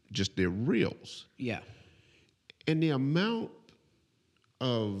to just their Reels. Yeah. And the amount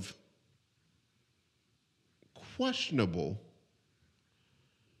of questionable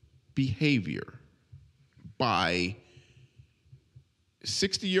behavior by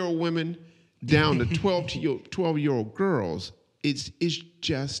 60-year-old women down to 12-year-old girls is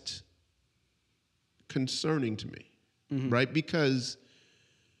just concerning to me, right? Because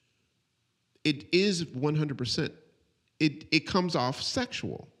it is 100%. It comes off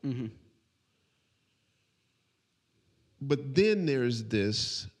sexual. But then there's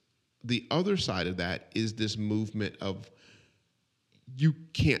the other side of that is this movement of you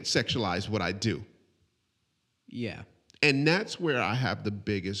can't sexualize what I do. Yeah. And that's where I have the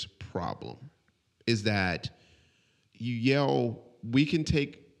biggest problem, is that you yell, we can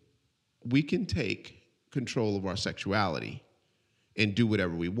take control of our sexuality and do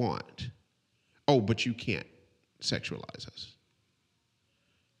whatever we want. Oh, but you can't sexualize us.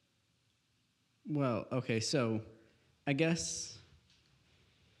 Well, okay, so I guess,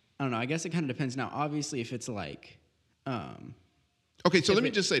 I don't know, I guess it kind of depends. Now, obviously, if it's like... okay, so let me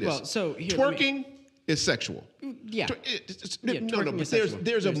just say this. Well, so here, twerking is sexual. Yeah. No, but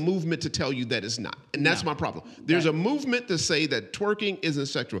there's a movement to tell you that it's not. And that's my problem. There's a movement to say that twerking isn't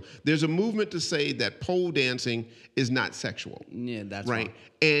sexual. There's a movement to say that pole dancing is not sexual. Yeah, that's right. Wrong.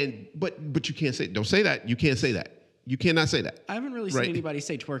 And but you can't say, don't say that. You can't say that. You cannot say that. I haven't really seen anybody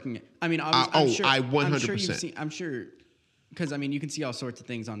say twerking. I mean, obviously, I 100%. I'm sure, because I mean, you can see all sorts of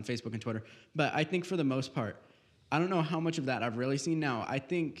things on Facebook and Twitter. But I think for the most part, I don't know how much of that I've really seen. Now, I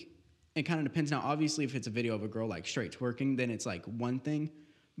think it kind of depends. Now, obviously, if it's a video of a girl like straight twerking, then it's like one thing.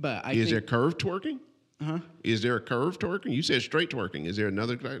 But is there curved twerking? Huh? Is there a curved twerking? You said straight twerking. Is there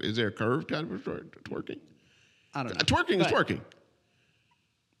a curved kind of twerking? I don't know. Twerking is twerking.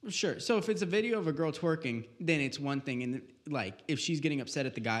 Sure. So if it's a video of a girl twerking, then it's one thing. And like, if she's getting upset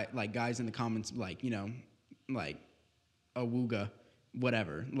at the guys in the comments, like, you know, like a wooga,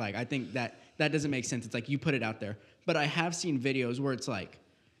 whatever. Like, I think that doesn't make sense. It's like you put it out there. But I have seen videos where it's like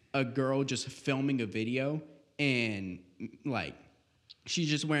a girl just filming a video and like she's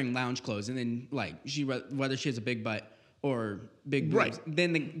just wearing lounge clothes, and then like whether she has a big butt or big boobs,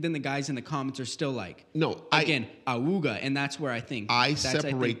 then the guys in the comments are still like, no, again, awooga, and that's where I think I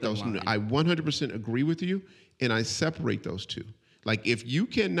separate those. I 100% agree with you, and I separate those two. Like, if you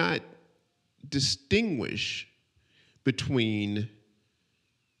cannot distinguish between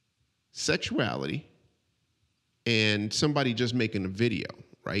sexuality and somebody just making a video,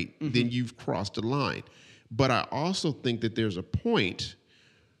 right? Then you've crossed the line. But I also think that there's a point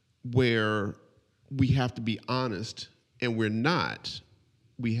where we have to be honest, and we're not.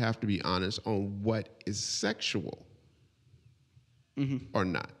 We have to be honest on what is sexual or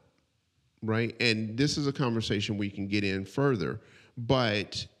not, right? And this is a conversation we can get in further,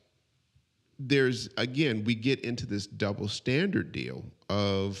 but we get into this double standard deal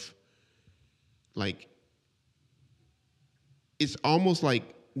of like, it's almost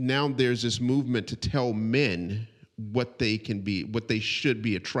like now there's this movement to tell men what they can be, what they should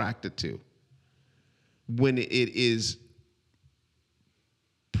be attracted to, when it is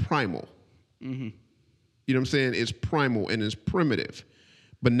primal. You know what I'm saying? It's primal and it's primitive.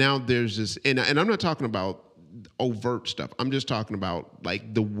 But now there's this, and I'm not talking about overt stuff. I'm just talking about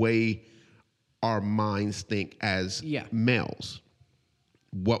like the way our minds think as males,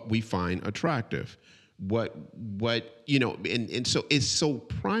 what we find attractive, what and so it's so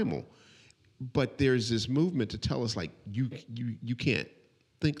primal. But there's this movement to tell us like you can't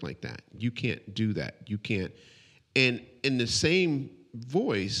think like that. You can't do that. You can't. And in the same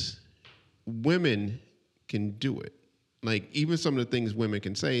voice, women can do it. Like even some of the things women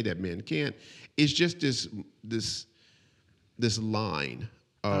can say that men can't. It's just this line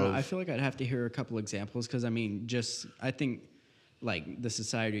of. I feel like I'd have to hear a couple examples because I think like the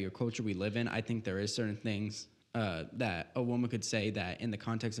society or culture we live in, I think there is certain things that a woman could say that in the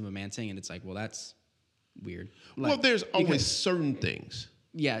context of a man saying it, it's like, well, that's weird. Like, well, there's always certain things.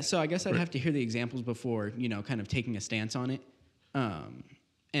 Yeah, so I guess I'd have to hear the examples before, kind of taking a stance on it. And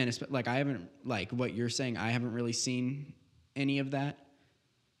it's, like I haven't, like what you're saying, I haven't really seen any of that.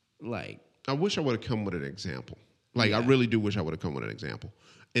 Like, I wish I would have come with an example. Like, I really do wish I would have come with an example.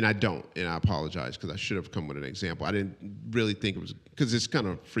 And I don't, and I apologize because I should have come with an example. I didn't really think it was, because it's kind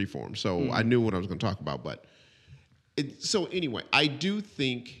of freeform. So I knew what I was going to talk about. But so anyway, I do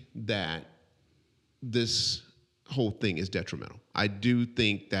think that this whole thing is detrimental. I do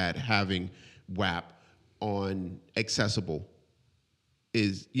think that having WAP on accessible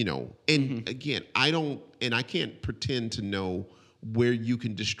is, and again, I can't pretend to know where you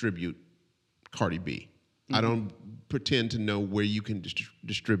can distribute Cardi B. I don't pretend to know where you can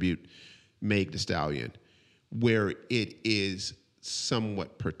distribute Meg Thee Stallion, where it is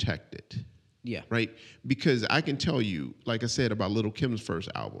somewhat protected. Yeah. Right? Because I can tell you, like I said about Lil' Kim's first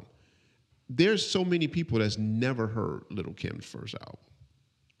album, there's so many people that's never heard Lil' Kim's first album.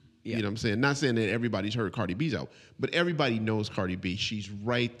 Yeah. You know what I'm saying? Not saying that everybody's heard Cardi B's album, but everybody knows Cardi B. She's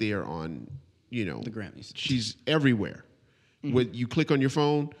right there on, the Grammys. She's everywhere. When you click on your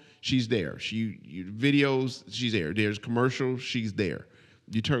phone, she's there. Videos, she's there. There's commercials, she's there.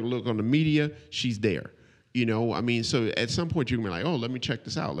 You look on the media, she's there. So at some point you're gonna be like, oh, let me check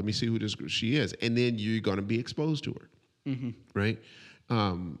this out. Let me see who she is, and then you're gonna be exposed to her, right?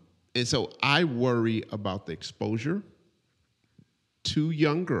 And so I worry about the exposure to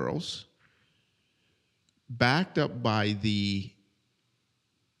young girls, backed up by the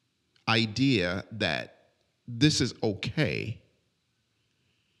idea that this is okay.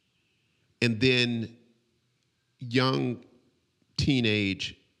 And then young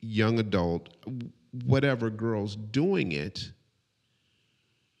teenage, young adult, whatever girls doing it,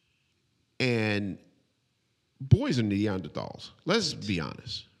 and boys are Neanderthals. Let's be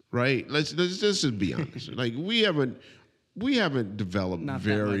honest, right? Let's just be honest. Like we haven't developed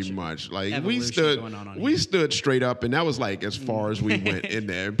very much. Like we stood straight up, and that was like as far as we went in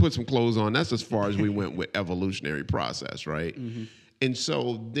there. And put some clothes on. That's as far as we went with evolutionary process, right? And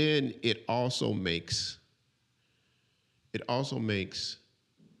so then it also makes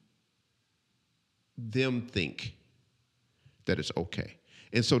them think that it's okay.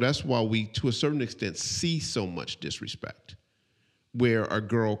 And so that's why we, to a certain extent, see so much disrespect, where a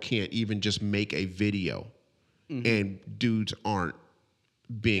girl can't even just make a video and dudes aren't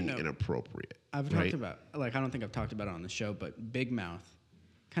being inappropriate. I've talked about, I don't think I've talked about it on the show, but Big Mouth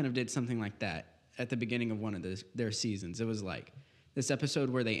kind of did something like that at the beginning of one of their seasons. It was like this episode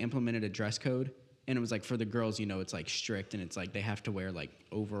where they implemented a dress code, and it was like for the girls, it's like strict, and it's like they have to wear like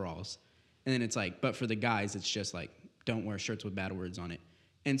overalls. And then it's like, but for the guys, it's just like, don't wear shirts with bad words on it.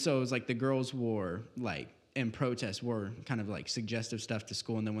 And so it was like the girls wore like, in protest, wore kind of like suggestive stuff to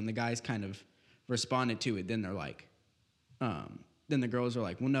school. And then when the guys kind of responded to it, then they're like, then the girls are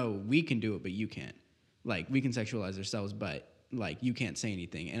like, well, no, we can do it, but you can't. Like, we can sexualize ourselves, but like, you can't say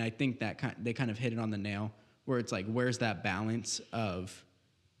anything. And I think that they kind of hit it on the nail, where it's like, where's that balance of,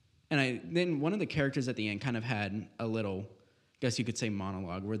 and then one of the characters at the end kind of had a little, I guess you could say,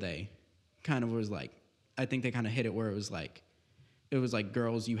 monologue, where they kind of was like, I think they kind of hit it where it was like,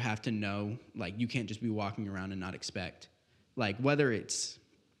 girls, you have to know, like, you can't just be walking around and not expect, like, whether it's,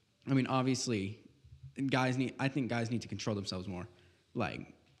 obviously, I think guys need to control themselves more.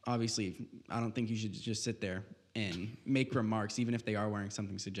 Like, obviously, I don't think you should just sit there and make remarks, even if they are wearing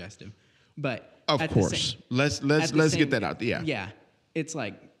something suggestive. But of course, let's get that out. Yeah, yeah, it's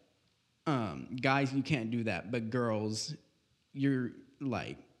like, guys, you can't do that, but girls, you're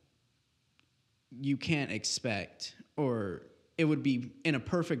like, you can't expect, or it would be in a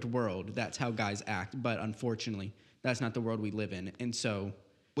perfect world, that's how guys act, but unfortunately, that's not the world we live in, and so.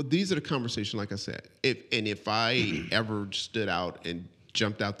 Well, these are the conversations, like I said. If I ever stood out and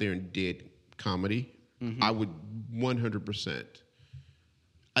jumped out there and did comedy, I would 100%.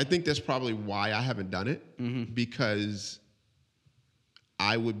 I think that's probably why I haven't done it, because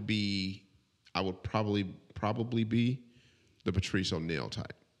I would probably be the Patrice O'Neil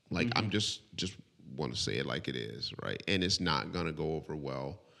type, Like I'm just want to say it like it is, right? And it's not going to go over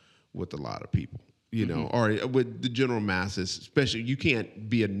well with a lot of people, you know, or with the general masses. Especially, you can't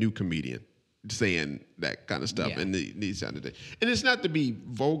be a new comedian saying that kind of stuff and these kind of things. And it's not to be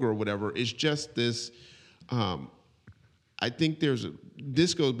vulgar or whatever. It's just this. I think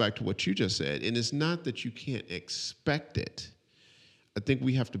this goes back to what you just said, and it's not that you can't expect it. I think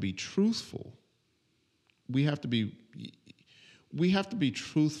we have to be truthful. We have to be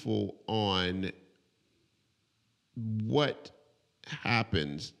truthful on what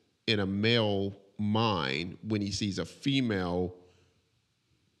happens in a male mind when he sees a female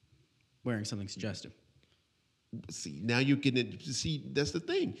wearing something suggestive. See, now you're getting into, see, that's the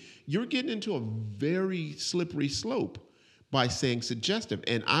thing. You're getting into a very slippery slope by saying suggestive.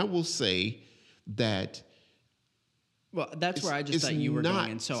 And I will say that. Well, that's where I just thought you were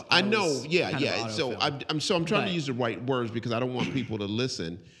going. And so I know, yeah. So I'm trying to use the right words because I don't want people to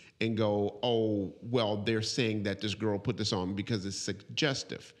listen and go, oh, well, they're saying that this girl put this on because it's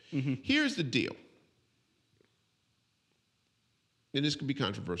suggestive. Here's the deal. And this could be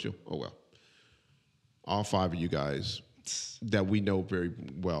controversial. Oh, well. All 5 of you guys that we know very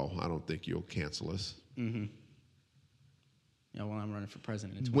well, I don't think you'll cancel us. Yeah, well, I'm running for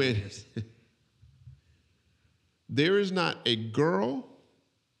president in 20 years. There is not a girl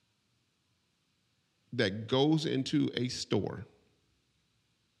that goes into a store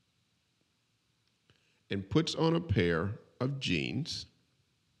and puts on a pair of jeans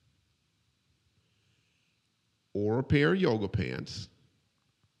or a pair of yoga pants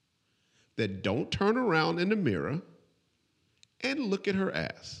that don't turn around in the mirror and look at her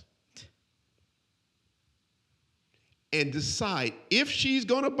ass and decide if she's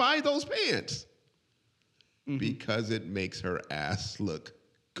going to buy those pants because it makes her ass look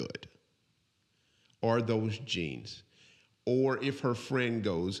good, or those jeans, or if her friend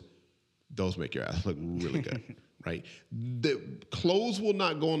goes, those make your ass look really good, right? The clothes will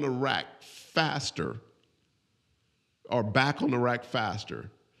not go on the rack faster or back on the rack faster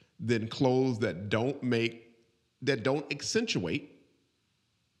than clothes that don't accentuate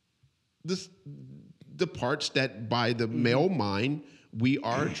the parts that by the male mind we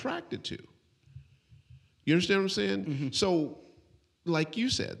are attracted to. You understand what I'm saying? So, like you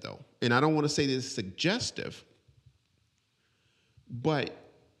said, though, and I don't want to say this suggestive, but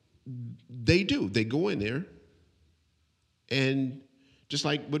they do. They go in there, and just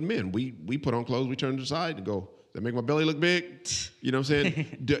like with men, we put on clothes, we turn to the side and go, that make my belly look big? You know what I'm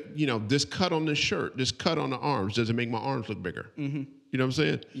saying? This cut on this shirt, this cut on the arms, does it make my arms look bigger? You know what I'm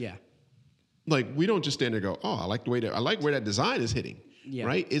saying? Yeah. Like, we don't just stand there and go, oh, I like where that design is hitting. Yeah.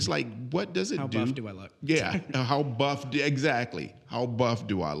 Right? It's like, what does it do? How buff do I look? Yeah. Exactly. How buff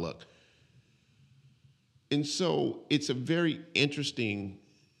do I look? And so it's a very interesting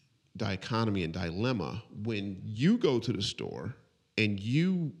dichotomy and dilemma when you go to the store and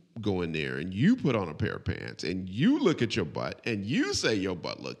you go in there and you put on a pair of pants and you look at your butt and you say your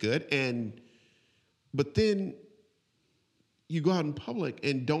butt look good, but then you go out in public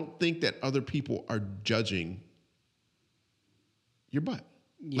and don't think that other people are judging your butt.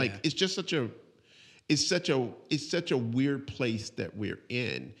 Yeah. Like, it's just such a weird place that we're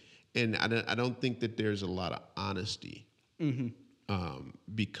in, and I don't think that there's a lot of honesty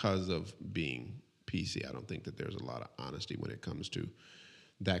because of being PC. I don't think that there's a lot of honesty when it comes to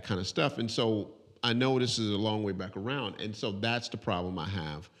that kind of stuff. And so I know this is a long way back around, and so that's the problem I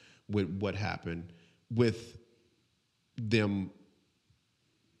have with what happened with them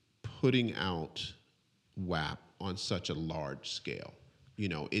putting out WAP on such a large scale. You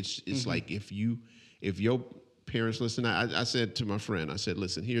know, it's like if your parents listen, I said to my friend, I said,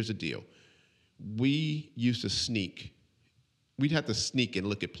 listen, here's the deal. We used to sneak. We'd have to sneak and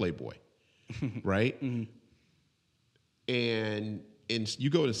look at Playboy, right? And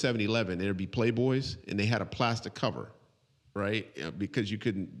you go to 7-Eleven, there'd be Playboys, and they had a plastic cover, right? Because you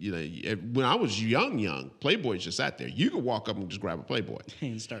couldn't, when I was young, Playboys just sat there. You could walk up and just grab a Playboy.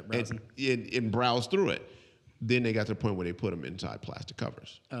 And start browsing. And browse through it. Then they got to the point where they put them inside plastic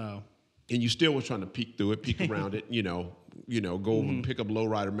covers. Oh. And you still was trying to peek through it, peek around it, go over and pick up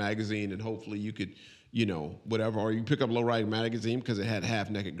Lowrider magazine, and hopefully you could, whatever. Or you pick up Lowrider magazine because it had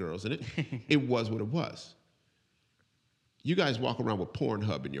half-naked girls in it. It was what it was. You guys walk around with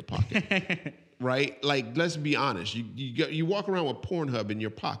Pornhub in your pocket, right? Like, let's be honest. You walk around with Pornhub in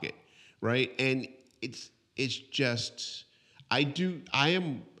your pocket, right? And it's just, I don't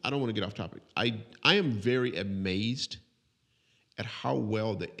want to get off topic. I am very amazed at how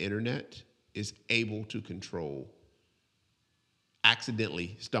well the internet is able to control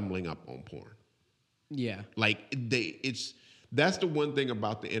accidentally stumbling up on porn. Yeah. Like, That's the one thing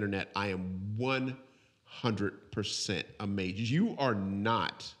about the internet I am 100% amazed. You are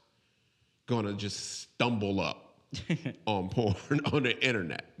not going to just stumble up on porn on the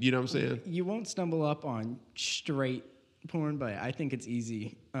internet. You know what I'm saying? You won't stumble up on straight porn, but I think it's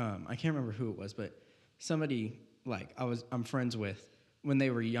easy. I can't remember who it was, but somebody like I'm friends with when they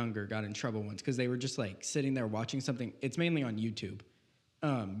were younger got in trouble once because they were just like sitting there watching something. It's mainly on YouTube.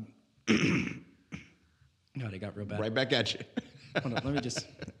 God, it got real bad. Right back at you. Hold on, let me just.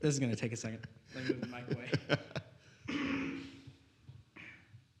 This is gonna take a second. Let me move the mic away.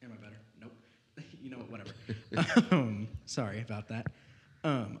 Am I better? Nope. You know what? Whatever. Sorry about that.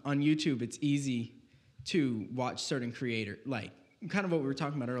 On YouTube, it's easy to watch certain creator, like kind of what we were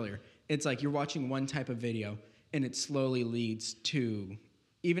talking about earlier. It's like you're watching one type of video, and it slowly leads to,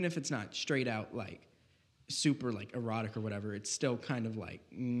 even if it's not straight out like super like erotic or whatever, it's still kind of like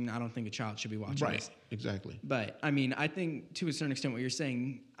I don't think a child should be watching this. Right, exactly. But I mean, I think to a certain extent what you're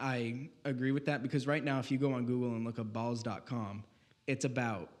saying, I agree with that because right now if you go on Google and look up balls.com, it's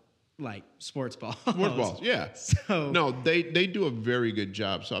about like sports balls. Sports balls, yeah. So no, they do a very good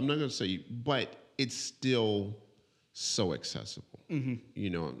job. So I'm not going to say, but it's still so accessible. Mm-hmm. You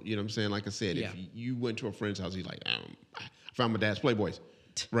know what I'm saying? Like I said, if you went to a friend's house, he's like, I found my dad's Playboys.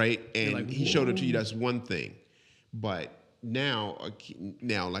 Right, and like, he showed it to you. That's one thing, but now,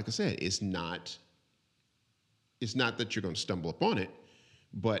 like I said, it's not that you're going to stumble upon it,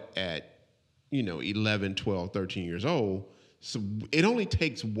 but at 11, 12, 13 years old, so it only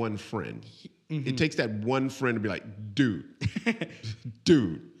takes one friend. Mm-hmm. It takes that one friend to be like, dude.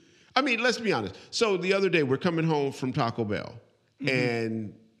 I mean, let's be honest. So the other day, we're coming home from Taco Bell,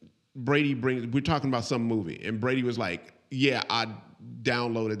 and Brady we're talking about some movie, and Brady was like, yeah, I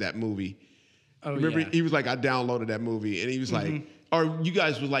downloaded that movie. Oh, remember, he was like, I downloaded that movie, and he was like, or you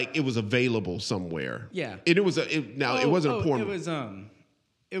guys was like, it was available somewhere. Yeah, and it was it wasn't a porn.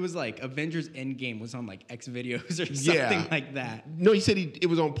 It was like Avengers Endgame was on like X videos or something like that. No, he said it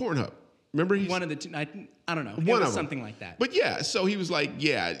was on Pornhub. Remember, one of the two. I don't know. It was something like that. But yeah, so he was like,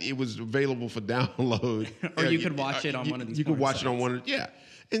 yeah, it was available for download, or you could watch it on one of these. You could watch it on one of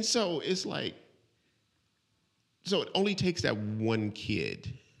and so it's like. So it only takes that one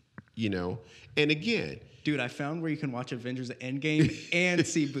kid, and again. Dude, I found where you can watch Avengers Endgame and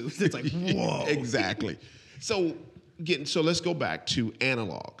see boobs. It's like, whoa. Exactly. So let's go back to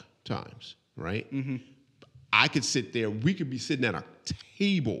analog times, right? Mm-hmm. We could be sitting at a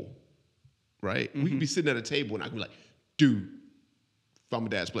table, right? Mm-hmm. We could be sitting at a table and I could be like, dude, found my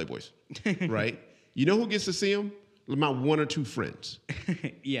dad's Playboys, right? You know who gets to see them? My one or two friends.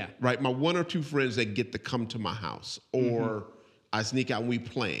 Yeah. Right? My one or two friends that get to come to my house or I sneak out and we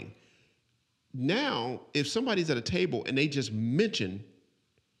playing. Now, if somebody's at a table and they just mention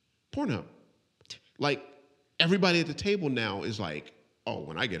Pornhub, like everybody at the table now is like, oh,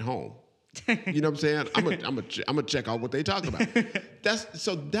 when I get home, you know what I'm saying? I'm gonna check out what they talk about. That's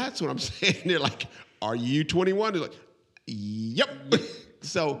what I'm saying. They're like, are you 21? They're like, yep.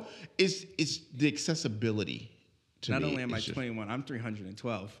 So it's the accessibility. Not only am I 21, I'm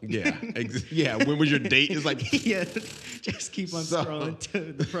 312. Yeah, yeah. When was your date? It's like yeah, just keep on scrolling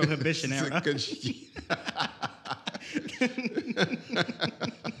to the Prohibition era.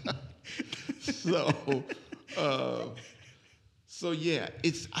 So yeah,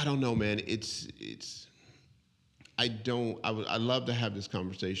 I don't know, man. I love to have this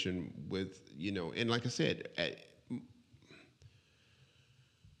conversation with and like I said,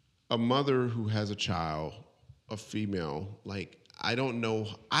 a mother who has a child. A female, like I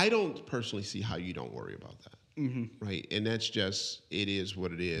don't personally see how you don't worry about that, right? And that's just it is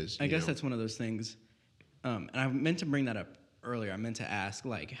what it is. I guess that's one of those things, and I meant to bring that up earlier. I meant to ask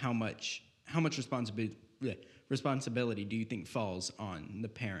like how much responsibility do you think falls on the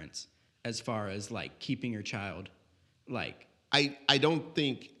parents as far as like keeping your child, like I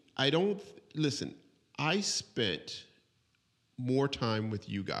listen. I spent more time with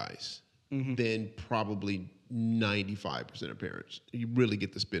you guys than probably 95% of parents. You really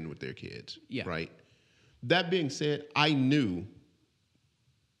get to spend with their kids, right? That being said, I knew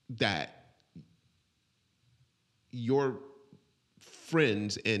that your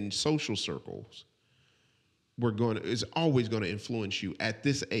friends and social circles is always going to influence you at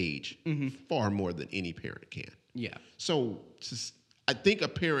this age far more than any parent can. Yeah. So I think a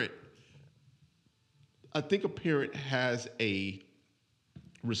parent has a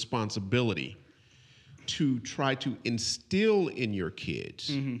responsibility to try to instill in your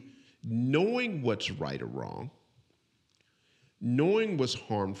kids knowing what's right or wrong, knowing what's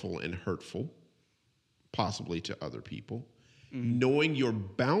harmful and hurtful, possibly to other people, knowing your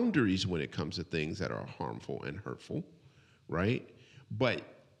boundaries when it comes to things that are harmful and hurtful, right? But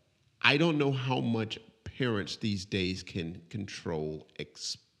I don't know how much parents these days can control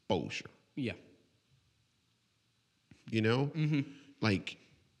exposure. Yeah. You know? Like,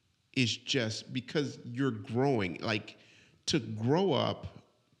 it's just because you're growing, like, to grow up,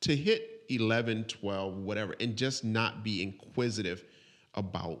 to hit 11, 12, whatever, and just not be inquisitive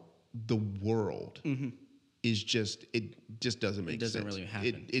about the world is just, it just doesn't make sense. It doesn't really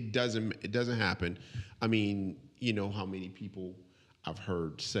happen. It doesn't happen. I mean, you know how many people I've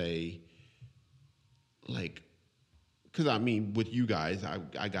heard say, like, because I mean, with you guys,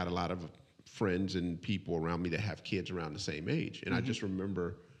 I got a lot of friends and people around me that have kids around the same age. And I just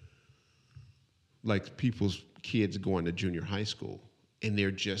remember, like, people's kids going to junior high school, and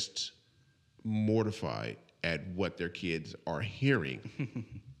they're just mortified at what their kids are hearing.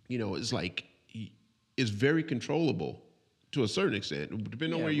 You know, it's like, it's very controllable to a certain extent,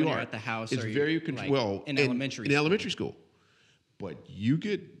 depending on where you when are. You're at the house, it's or very well in elementary school. But you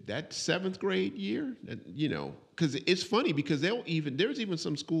get that 7th grade year, you know, because it's funny because there's even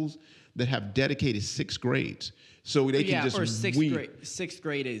some schools that have dedicated 6th grades, so they can just or sixth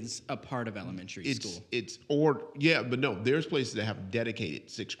grade is a part of elementary school. But no, there's places that have dedicated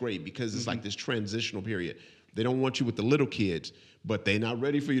 6th grade because it's like this transitional period. They don't want you with the little kids, but they're not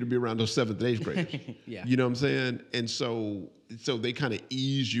ready for you to be around those 7th and 8th graders. Yeah. You know what I'm saying? And so they kind of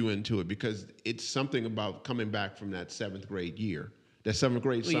ease you into it because it's something about coming back from that 7th grade year, that 7th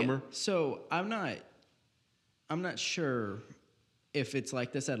grade summer. Yeah. So I'm not sure if it's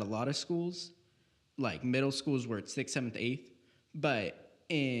like this at a lot of schools, like middle schools where it's 6th, 7th, 8th, but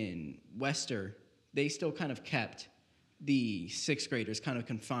in Wester, they still kind of kept the 6th graders kind of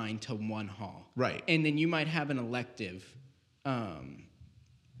confined to one hall. Right. And then you might have an elective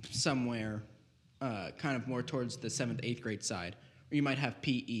somewhere kind of more towards the 7th, 8th grade side, or you might have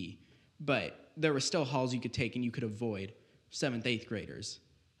PE, but there were still halls you could take and you could avoid 7th, 8th graders.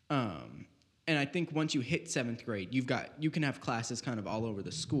 And I think once you hit 7th grade, you can have classes kind of all over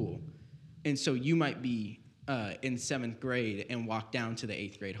the school. And so you might be in 7th grade and walk down to the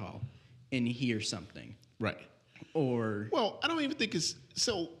 8th grade hall and hear something. Right. Well, I don't even think it's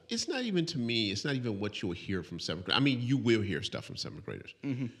not even, to me, it's not even what you'll hear from 7th grade. I mean, you will hear stuff from 7th graders.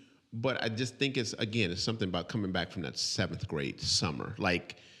 But I just think it's something about coming back from that 7th grade summer.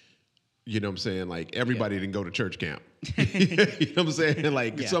 Like, you know what I'm saying? Like, everybody didn't go to church camp. You know what I'm saying?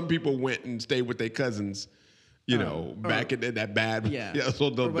 Like, some people went and stayed with their cousins, you know, back in that bad. Yeah. So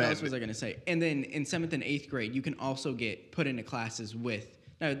what else was I going to say? And then in 7th and 8th grade, you can also get put into classes with.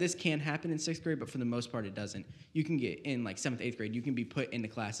 Now, this can happen in 6th grade, but for the most part, it doesn't. You can get in, like, 7th, 8th grade, you can be put into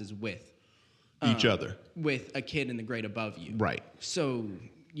classes with each other. With a kid in the grade above you. Right. So,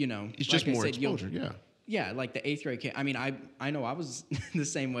 you know. It's just more exposure, Yeah, like the 8th grade kid. I mean, I know I was the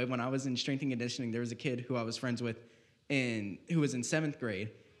same way. When I was in strength and conditioning, there was a kid who I was friends with who was in 7th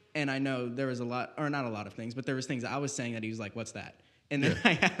grade. And I know there was not a lot of things, but there was things I was saying that he was like, what's that? And then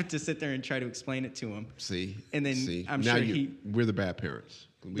I have to sit there and try to explain it to him. And then I'm now sure we're the bad parents.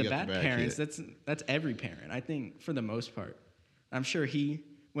 The bad parents, that's every parent, I think, for the most part. I'm sure he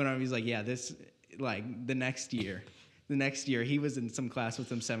went on, he's like, yeah, this, like, the next year, he was in some class with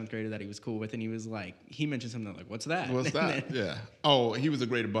some 7th grader that he was cool with, and he was like, he mentioned something like, what's that? What's that? Yeah. Oh, he was a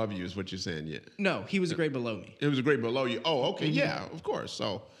grade above you is what you're saying, yeah. No, he was a grade below me. It was a grade below you. Oh, okay, yeah, of course.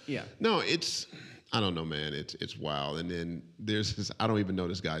 So, yeah. No, I don't know, man. It's wild. And then there's this, I don't even know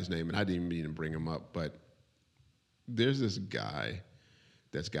this guy's name, and I didn't even bring him up, but there's this guy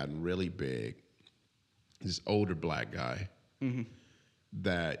that's gotten really big, this older black guy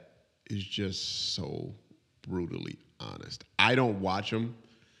that is just so brutally honest. I don't watch him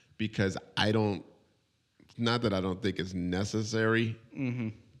because not that I don't think it's necessary.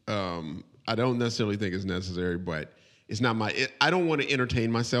 I don't necessarily think it's necessary, but it's not I don't want to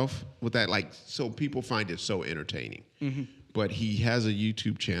entertain myself with that. Like, so people find it so entertaining. But he has a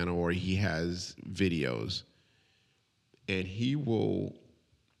YouTube channel or he has videos, and he will,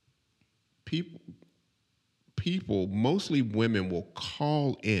 people, mostly women, will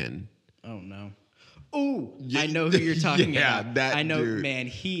call in. Oh, no. Oh, I know who you're talking about. That I know, dude. Man,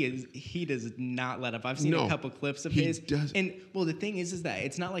 he does not let up. I've seen a couple clips of his. Does. And, well, the thing is that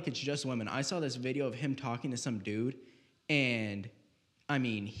it's not like it's just women. I saw this video of him talking to some dude, and, I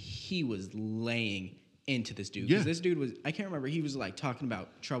mean, he was laying into this dude. Because this dude was, I can't remember, he was, like, talking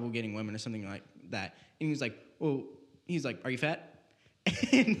about trouble getting women or something like that. And he was like, well, he's like, are you fat?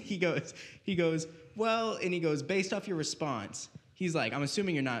 And he goes, well, and he goes, based off your response, he's like, I'm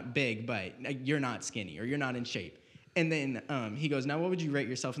assuming you're not big, but you're not skinny or you're not in shape. And then he goes, now what would you rate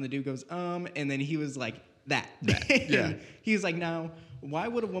yourself? And the dude goes, and then he was like, that. Yeah. He was like, now, why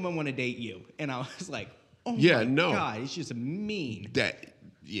would a woman want to date you? And I was like, Oh Yeah, my no. God, he's just mean.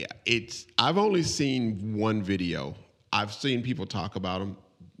 I've only seen one video. I've seen people talk about him.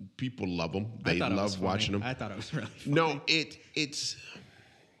 People love him. They love watching him. I thought it was really funny. No, it's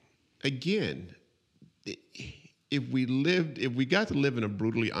again, if we got to live in a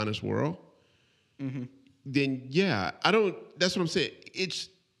brutally honest world, then yeah, that's what I'm saying. It's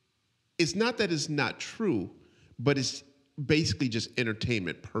not that it's not true, but it's basically just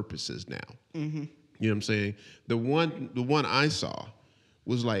entertainment purposes now. You know what I'm saying? The one I saw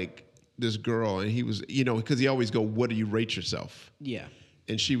was like this girl, and he was, because he always go, "What do you rate yourself?" Yeah.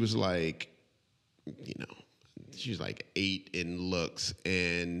 And she was like, she's like 8 in looks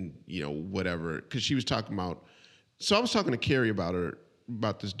and, whatever. Because she was talking about, so I was talking to Carrie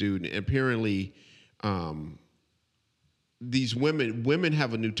about this dude. And apparently these women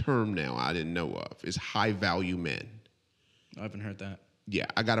have a new term now I didn't know of. It's high value men. I haven't heard that. Yeah,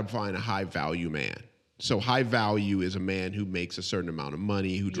 I got to find a high value man. So high value is a man who makes a certain amount of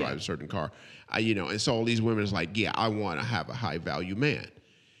money, who drives a certain car. And so all these women is like, yeah, I want to have a high value man.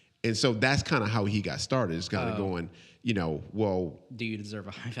 And so that's kind of how he got started. It's kind of going, well, do you deserve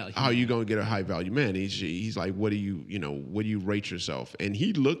a high value? How are you going to get a high value man? He's like, what do you rate yourself? And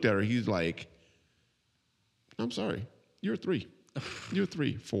he looked at her. He's like, I'm sorry, you're a 3. You're a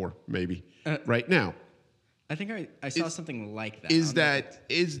 3, 4, maybe. Right now. I think I saw something like that. Is that?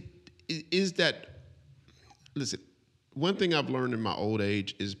 Listen, one thing I've learned in my old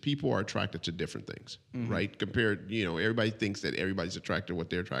age is people are attracted to different things, right? Compared, everybody thinks that everybody's attracted to what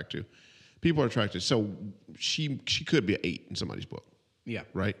they're attracted to. People are attracted. So she could be an 8 in somebody's book. Yeah.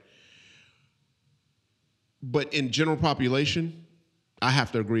 Right? But in general population, I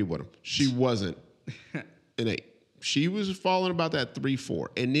have to agree with him. She wasn't an 8. She was falling about that 3,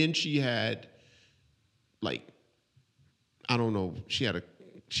 4. And then she had, like, I don't know, she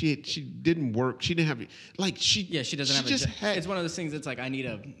didn't work. She didn't have, like, she doesn't have just had, it's one of those things that's like, I need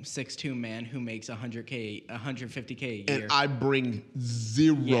a 6'2" man who makes $100K, $150K a year. And I bring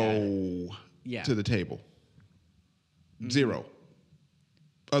 0 to the table. 0.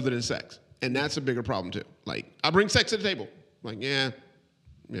 Other than sex. And that's a bigger problem too. Like, I bring sex to the table. Like, yeah,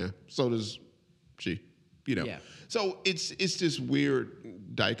 so does she. Yeah. So it's this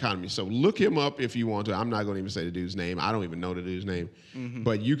weird dichotomy. So look him up if you want to. I'm not going to even say the dude's name. I don't even know the dude's name,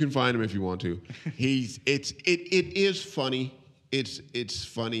 but you can find him if you want to. It is funny. It's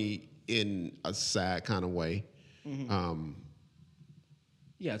funny in a sad kind of way. Yeah,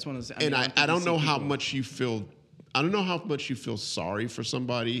 it's one of those. And I don't know how much you feel. I don't know how much you feel sorry for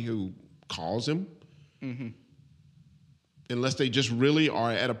somebody who calls him. Unless they just really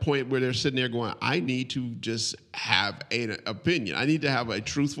are at a point where they're sitting there going, I need to just have an opinion. I need to have a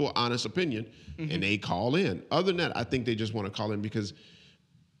truthful, honest opinion. And they call in. Other than that, I think they just want to call in because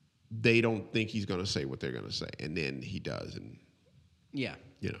they don't think he's going to say what they're going to say. And then he does. And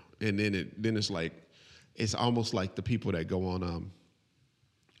and then it's like, it's almost like the people that go on,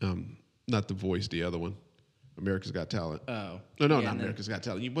 not The Voice, the other one, America's Got Talent. Oh. No, not America's Got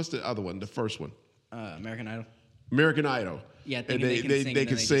Talent. What's the other one? The first one? American Idol. American Idol. Yeah, and they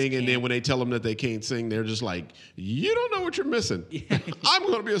can sing, and then when they tell them that they can't sing, they're just like, you don't know what you're missing. I'm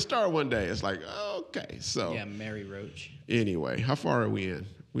going to be a star one day. It's like, okay, so. Yeah, Mary Roach. Anyway, how far are we in?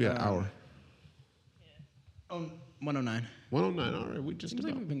 We had an hour. 109. 109, all right. We just Seems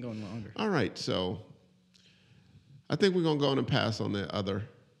like we've been going longer. All right, so I think we're going to go on and pass on the other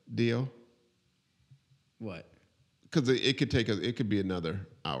deal. What? Because it could be another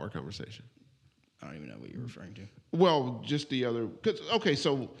hour conversation. I don't even know what you're referring to. Well, just the other.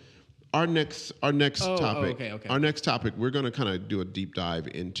 So our next topic. Okay. Our next topic, we're going to kind of do a deep dive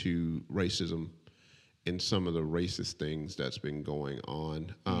into racism and some of the racist things that's been going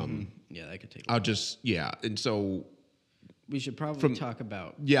on. Yeah, that could take. And so we should probably talk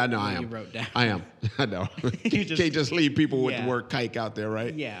about. Yeah, no, I am. You wrote down. I am. I know. You can't just leave people with the word kike out there,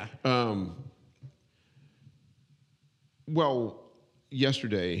 right? Yeah. Well,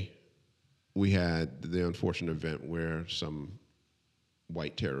 yesterday we had the unfortunate event where some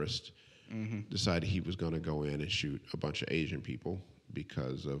white terrorist decided he was going to go in and shoot a bunch of Asian people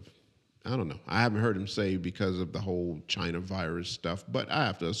because of, I don't know. I haven't heard him say because of the whole China virus stuff, but I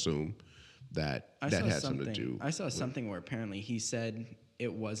have to assume that had something to do. I saw something where apparently he said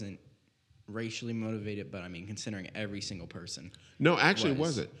it wasn't racially motivated, but I mean, considering every single person. No, actually, it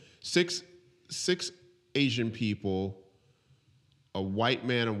wasn't. Six Asian people, a white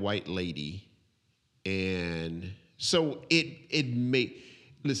man, a white lady, and so it made.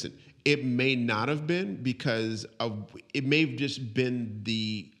 Listen, It may not have been because it may have just been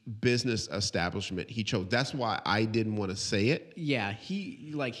the business establishment he chose. That's why I didn't want to say it. Yeah,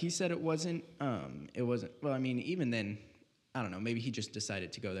 he said it wasn't. Well, I mean, even then, I don't know. Maybe he just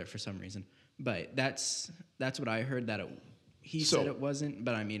decided to go there for some reason. But that's what I heard that he said it wasn't.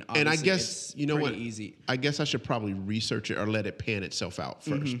 But I mean, obviously, and I guess it's you know pretty what? Easy. I guess I should probably research it or let it pan itself out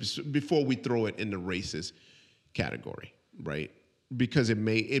first before we throw it in the racist category, right? Because it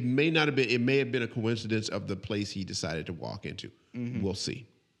may not have been. It may have been a coincidence of the place he decided to walk into. We'll see,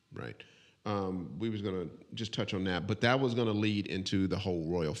 right? We was gonna just touch on that, but that was gonna lead into the whole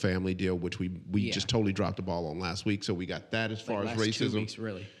royal family deal, which we just totally dropped the ball on last week. So we got that as far as racism. 2 weeks,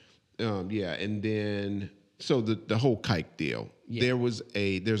 really. Yeah, and then so the whole kike deal. Yeah.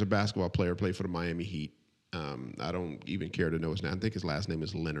 There's a basketball player played for the Miami Heat. I don't even care to know his name. I think his last name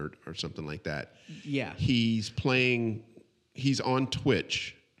is Leonard or something like that. Yeah, He's on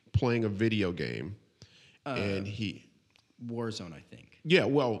Twitch playing a video game, and Warzone, I think. Yeah,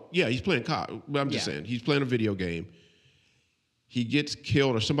 well, yeah, he's playing COD. I'm just saying, he's playing a video game. He gets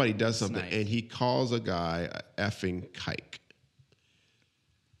killed or somebody does something, and he calls a guy a effing kike.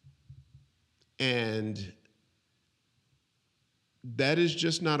 And that is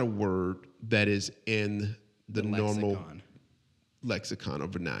just not a word that is in the normal lexicon or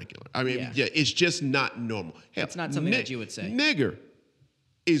vernacular. I mean, yeah, it's just not normal. Hell, it's not something that you would say. Nigger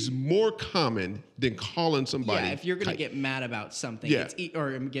is more common than calling somebody. Yeah, if you're gonna get mad about something,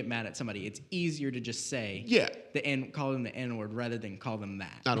 or get mad at somebody, it's easier to just say call them the N-word rather than call them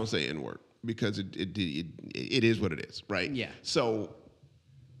that. I don't say N-word because it is what it is, right? Yeah. So,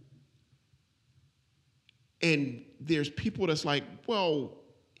 and there's people that's like, well,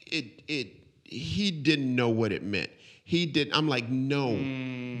 he didn't know what it meant. He did. I'm like, no. I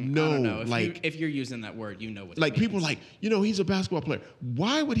don't know. If you're using that word, you know what it means. People are like, he's a basketball player.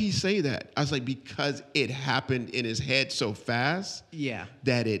 Why would he say that? I was like, because it happened in his head so fast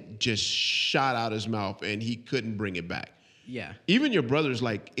that it just shot out his mouth and he couldn't bring it back. Yeah. Even your brother's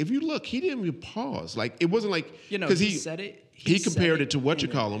like, if you look, he didn't even pause. Like, it wasn't like, because he said it. He compared it to what you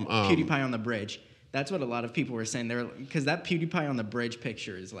call him. PewDiePie on the bridge. That's what a lot of people were saying. Because that PewDiePie on the bridge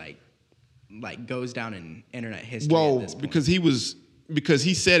picture is like goes down in internet history. Well, at this point. because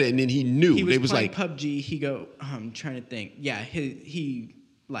he said it and then he knew. He was like playing PUBG. I'm trying to think. Yeah, he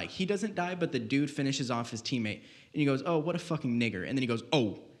doesn't die, but the dude finishes off his teammate and he goes, "Oh, what a fucking nigger!" And then he goes,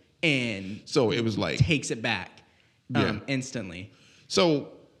 "Oh," and so it was like takes it back instantly. So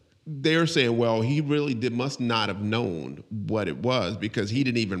they're saying, well, he really must not have known what it was because he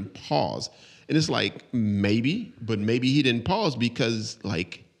didn't even pause. And it's like maybe he didn't pause because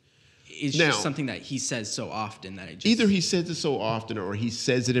it's just something that he says so often that it just... Either he says it so often or he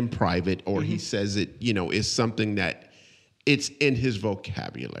says it in private or he says it, is something that it's in his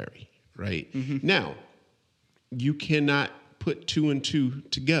vocabulary, right? Now, you cannot put two and two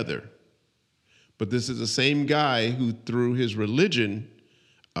together. But this is the same guy who threw his religion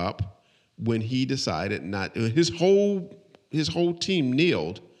up when he decided not... His whole team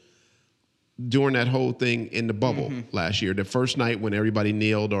kneeled during that whole thing in the bubble last year, the first night when everybody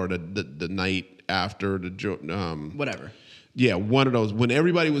kneeled, or the night after whatever. Yeah, one of those. When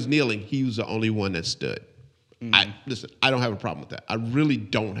everybody was kneeling, he was the only one that stood. I don't have a problem with that. I really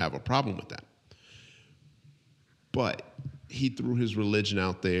don't have a problem with that. But he threw his religion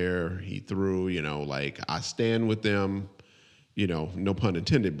out there. He threw, I stand with them, no pun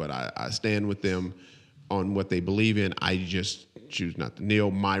intended, but I stand with them on what they believe in. I just choose not to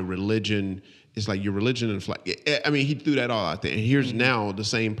kneel. My religion is like your religion and flag. I mean, he threw that all out there. And here's now the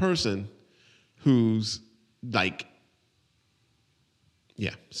same person who's like,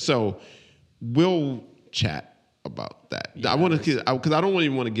 yeah. So we'll chat about that. I want to, because I don't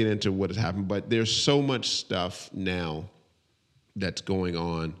even want to get into what has happened, but there's so much stuff now that's going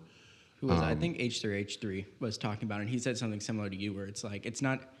on. Who was I think H3 was talking about it, and he said something similar to you, where it's like that's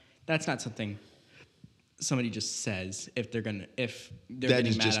not something somebody just says if they're getting mad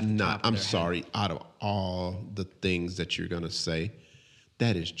just not. I'm sorry. Out of all the things that you're gonna say,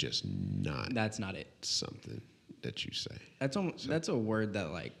 that is just not. That's not it. Something that you say. That's a word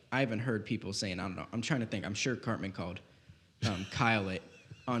that I haven't heard people saying. I don't know. I'm trying to think. I'm sure Cartman called Kyle it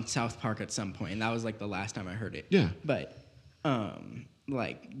on South Park at some point, and that was the last time I heard it. Yeah. But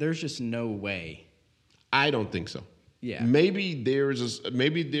there's just no way. I don't think so. Yeah. Maybe there is a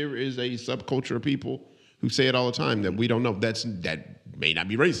subculture of people who say it all the time that we don't know. That may not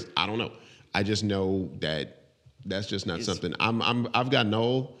be racist. I don't know. I just know that's just not something. I've got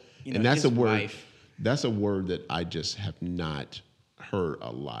no, and that's a word. That's a word that I just have not heard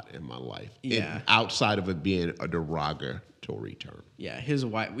a lot in my life. Yeah. Outside of it being a term. Yeah, his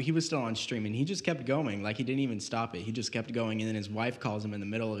wife, he was still on stream, and he just kept going. Like, he didn't even stop it. He just kept going, and then his wife calls him in the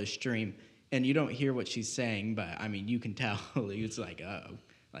middle of his stream, and you don't hear what she's saying, but, I mean, you can tell. It's like, uh-oh.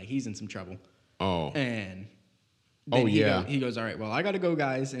 Like, he's in some trouble. Oh. And then he goes, all right, well, I got to go,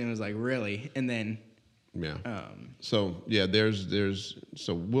 guys. And it was like, really? And then... Yeah. So yeah,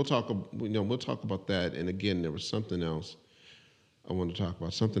 so we'll talk about that. And again, there was something else I want to talk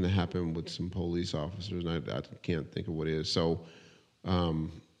about. Something that happened with some police officers, and I can't think of what it is. So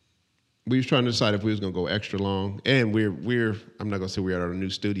we was trying to decide if we was going to go extra long, and we're I'm not going to say we're at our new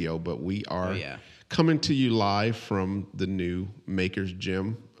studio, but we are coming to you live from the new Maker's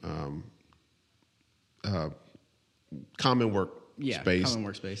Gym, common work. Space.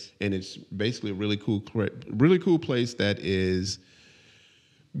 Common workspace. And it's basically a really cool place that is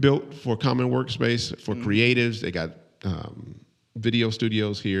built for common workspace for creatives. They got video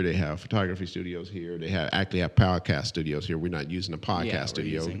studios here. They have photography studios here. They actually have podcast studios here. We're not using a podcast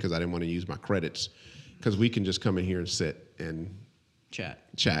studio because I didn't want to use my credits, because we can just come in here and sit and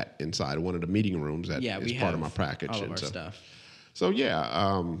chat inside one of the meeting rooms that is part of my package. All of our stuff. So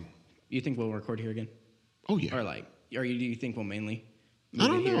yeah. You think we'll record here again? Oh yeah. Or do you think we'll mainly? I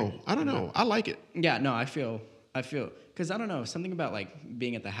don't know. I like it. Yeah, no, I feel, because I don't know, something about like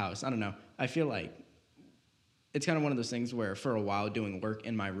being at the house. I don't know. I feel like it's kind of one of those things where for a while doing work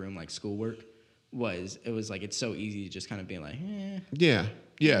in my room, like schoolwork, it was like it's so easy to just kind of be like, Yeah.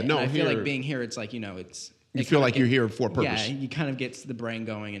 No, I feel like being here, it's like, it's. You feel like you're here for a purpose. Yeah, you kind of gets the brain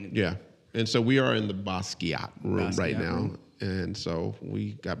going. And so we are in the Basquiat room right now. And so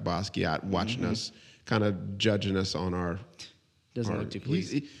we got Basquiat watching us, kind of judging us on our... Doesn't look too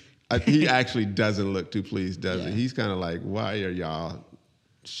pleased. He actually doesn't look too pleased, does he? He's kind of like, why are y'all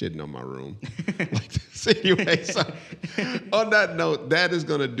shitting on my room? Like this. Anyway, so on that note, that is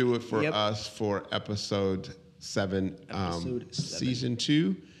going to do it for us for episode 7, season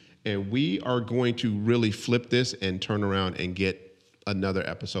 2. And we are going to really flip this and turn around and get another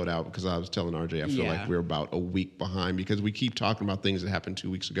episode out, because I was telling RJ I feel like we're about a week behind, because we keep talking about things that happened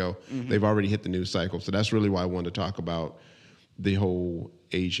 2 weeks ago. They've already hit the news cycle. So that's really why I wanted to talk about the whole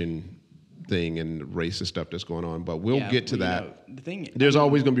Asian thing and racist stuff that's going on. But we'll get to that. There's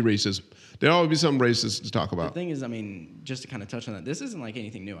always going to be racism. There'll always be some racist to talk about. The thing is, I mean, just to kind of touch on that, this isn't like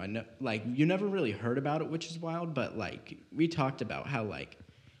anything new. I know, like, you never really heard about it, which is wild, but like we talked about how like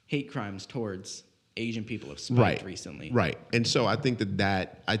hate crimes towards Asian people have spiked recently. Right. And so I think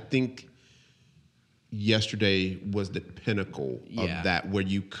I think yesterday was the pinnacle of that, where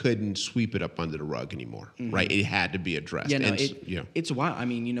you couldn't sweep it up under the rug anymore, right? It had to be addressed. Yeah, no, it's wild. I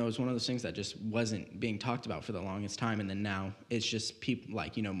mean, it's one of those things that just wasn't being talked about for the longest time, and then now it's just people,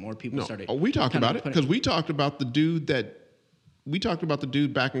 like, more people started. Oh, we talked about it, because we talked about the dude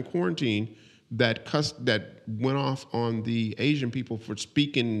back in quarantine that went off on the Asian people for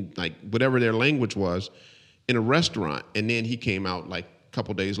speaking like whatever their language was in a restaurant, and then he came out like a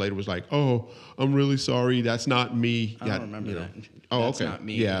couple days later was like, "Oh, I'm really sorry. That's not me." I don't remember that. Oh, that's okay. Not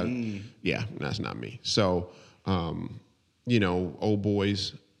me. Yeah, that's not me. So, old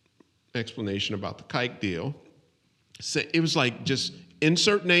boy's explanation about the kike deal. So it was like, just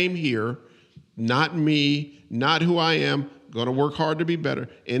insert name here, not me, not who I am. Going to work hard to be better.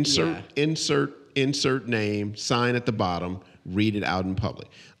 Insert name, sign at the bottom, read it out in public.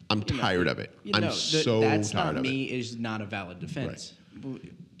 I'm tired of it. I'm so that's tired not of me it. is not a valid defense.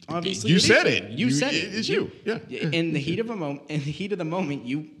 Right. Obviously, you said it. You said it. It's you. Yeah. In the heat of the moment,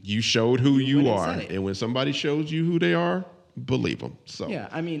 you showed who you are, and when somebody shows you who they are, believe them. So yeah,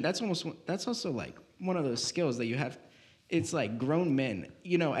 I mean that's also like one of those skills that you have. It's like grown men,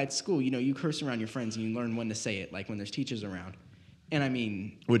 at school, you curse around your friends and you learn when to say it, like when there's teachers around. And I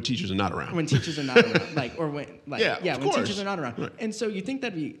mean, when teachers are not around. When teachers are not around, when teachers are not around. Right. And so you think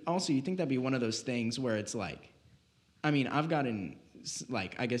that'd be one of those things where it's like, I mean, I've gotten,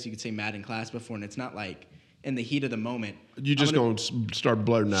 like, I guess you could say mad in class before, and it's not like in the heat of the moment. You just going to start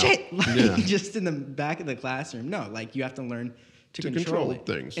blurting out. Shit! Just in the back of the classroom. No, like you have to learn to control it.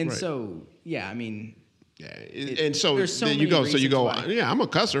 Things. And so, yeah, I mean. Yeah, and so then you go. Yeah, I'm a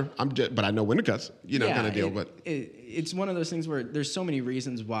cusser. But I know when to cuss. Kind of deal. But it's one of those things where there's so many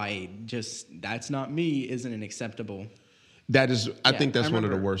reasons why just that's not me isn't an acceptable. That is, I think that's one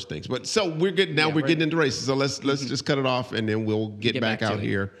of the worst things. But so we're good now. We're getting into races. So let's just cut it off, and then we'll get back out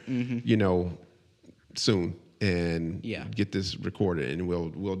here. Soon and get this recorded, and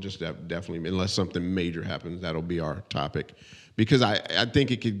we'll just definitely, unless something major happens, that'll be our topic. Because I think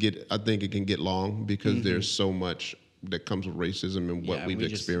it can get long, because there's so much that comes with racism and what we've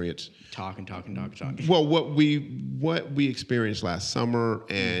experienced. Talking. Well, what we experienced last summer,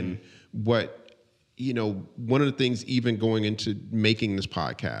 and what one of the things even going into making this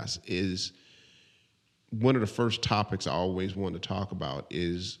podcast is one of the first topics I always want to talk about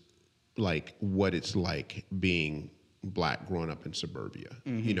is like what it's like being Black growing up in suburbia,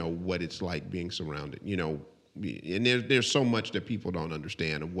 what it's like being surrounded, and there's so much that people don't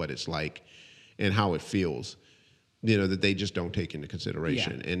understand of what it's like and how it feels, that they just don't take into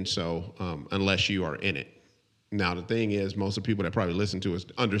consideration. Yeah. And so unless you are in it. Now, the thing is, most of the people that probably listen to us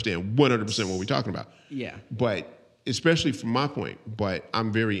understand 100% what we're talking about. Yeah. But especially from my point, but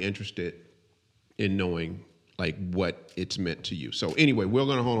I'm very interested in knowing like what it's meant to you. So anyway, we're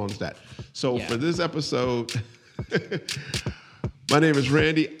going to hold on to that. So for this episode, my name is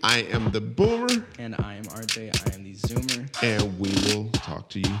Randy. I am the Boomer. And I am RJ. I am the Zoomer. And we will talk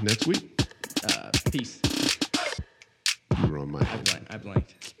to you next week. Peace. You were on my I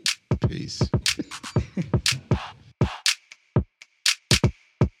blanked. Peace.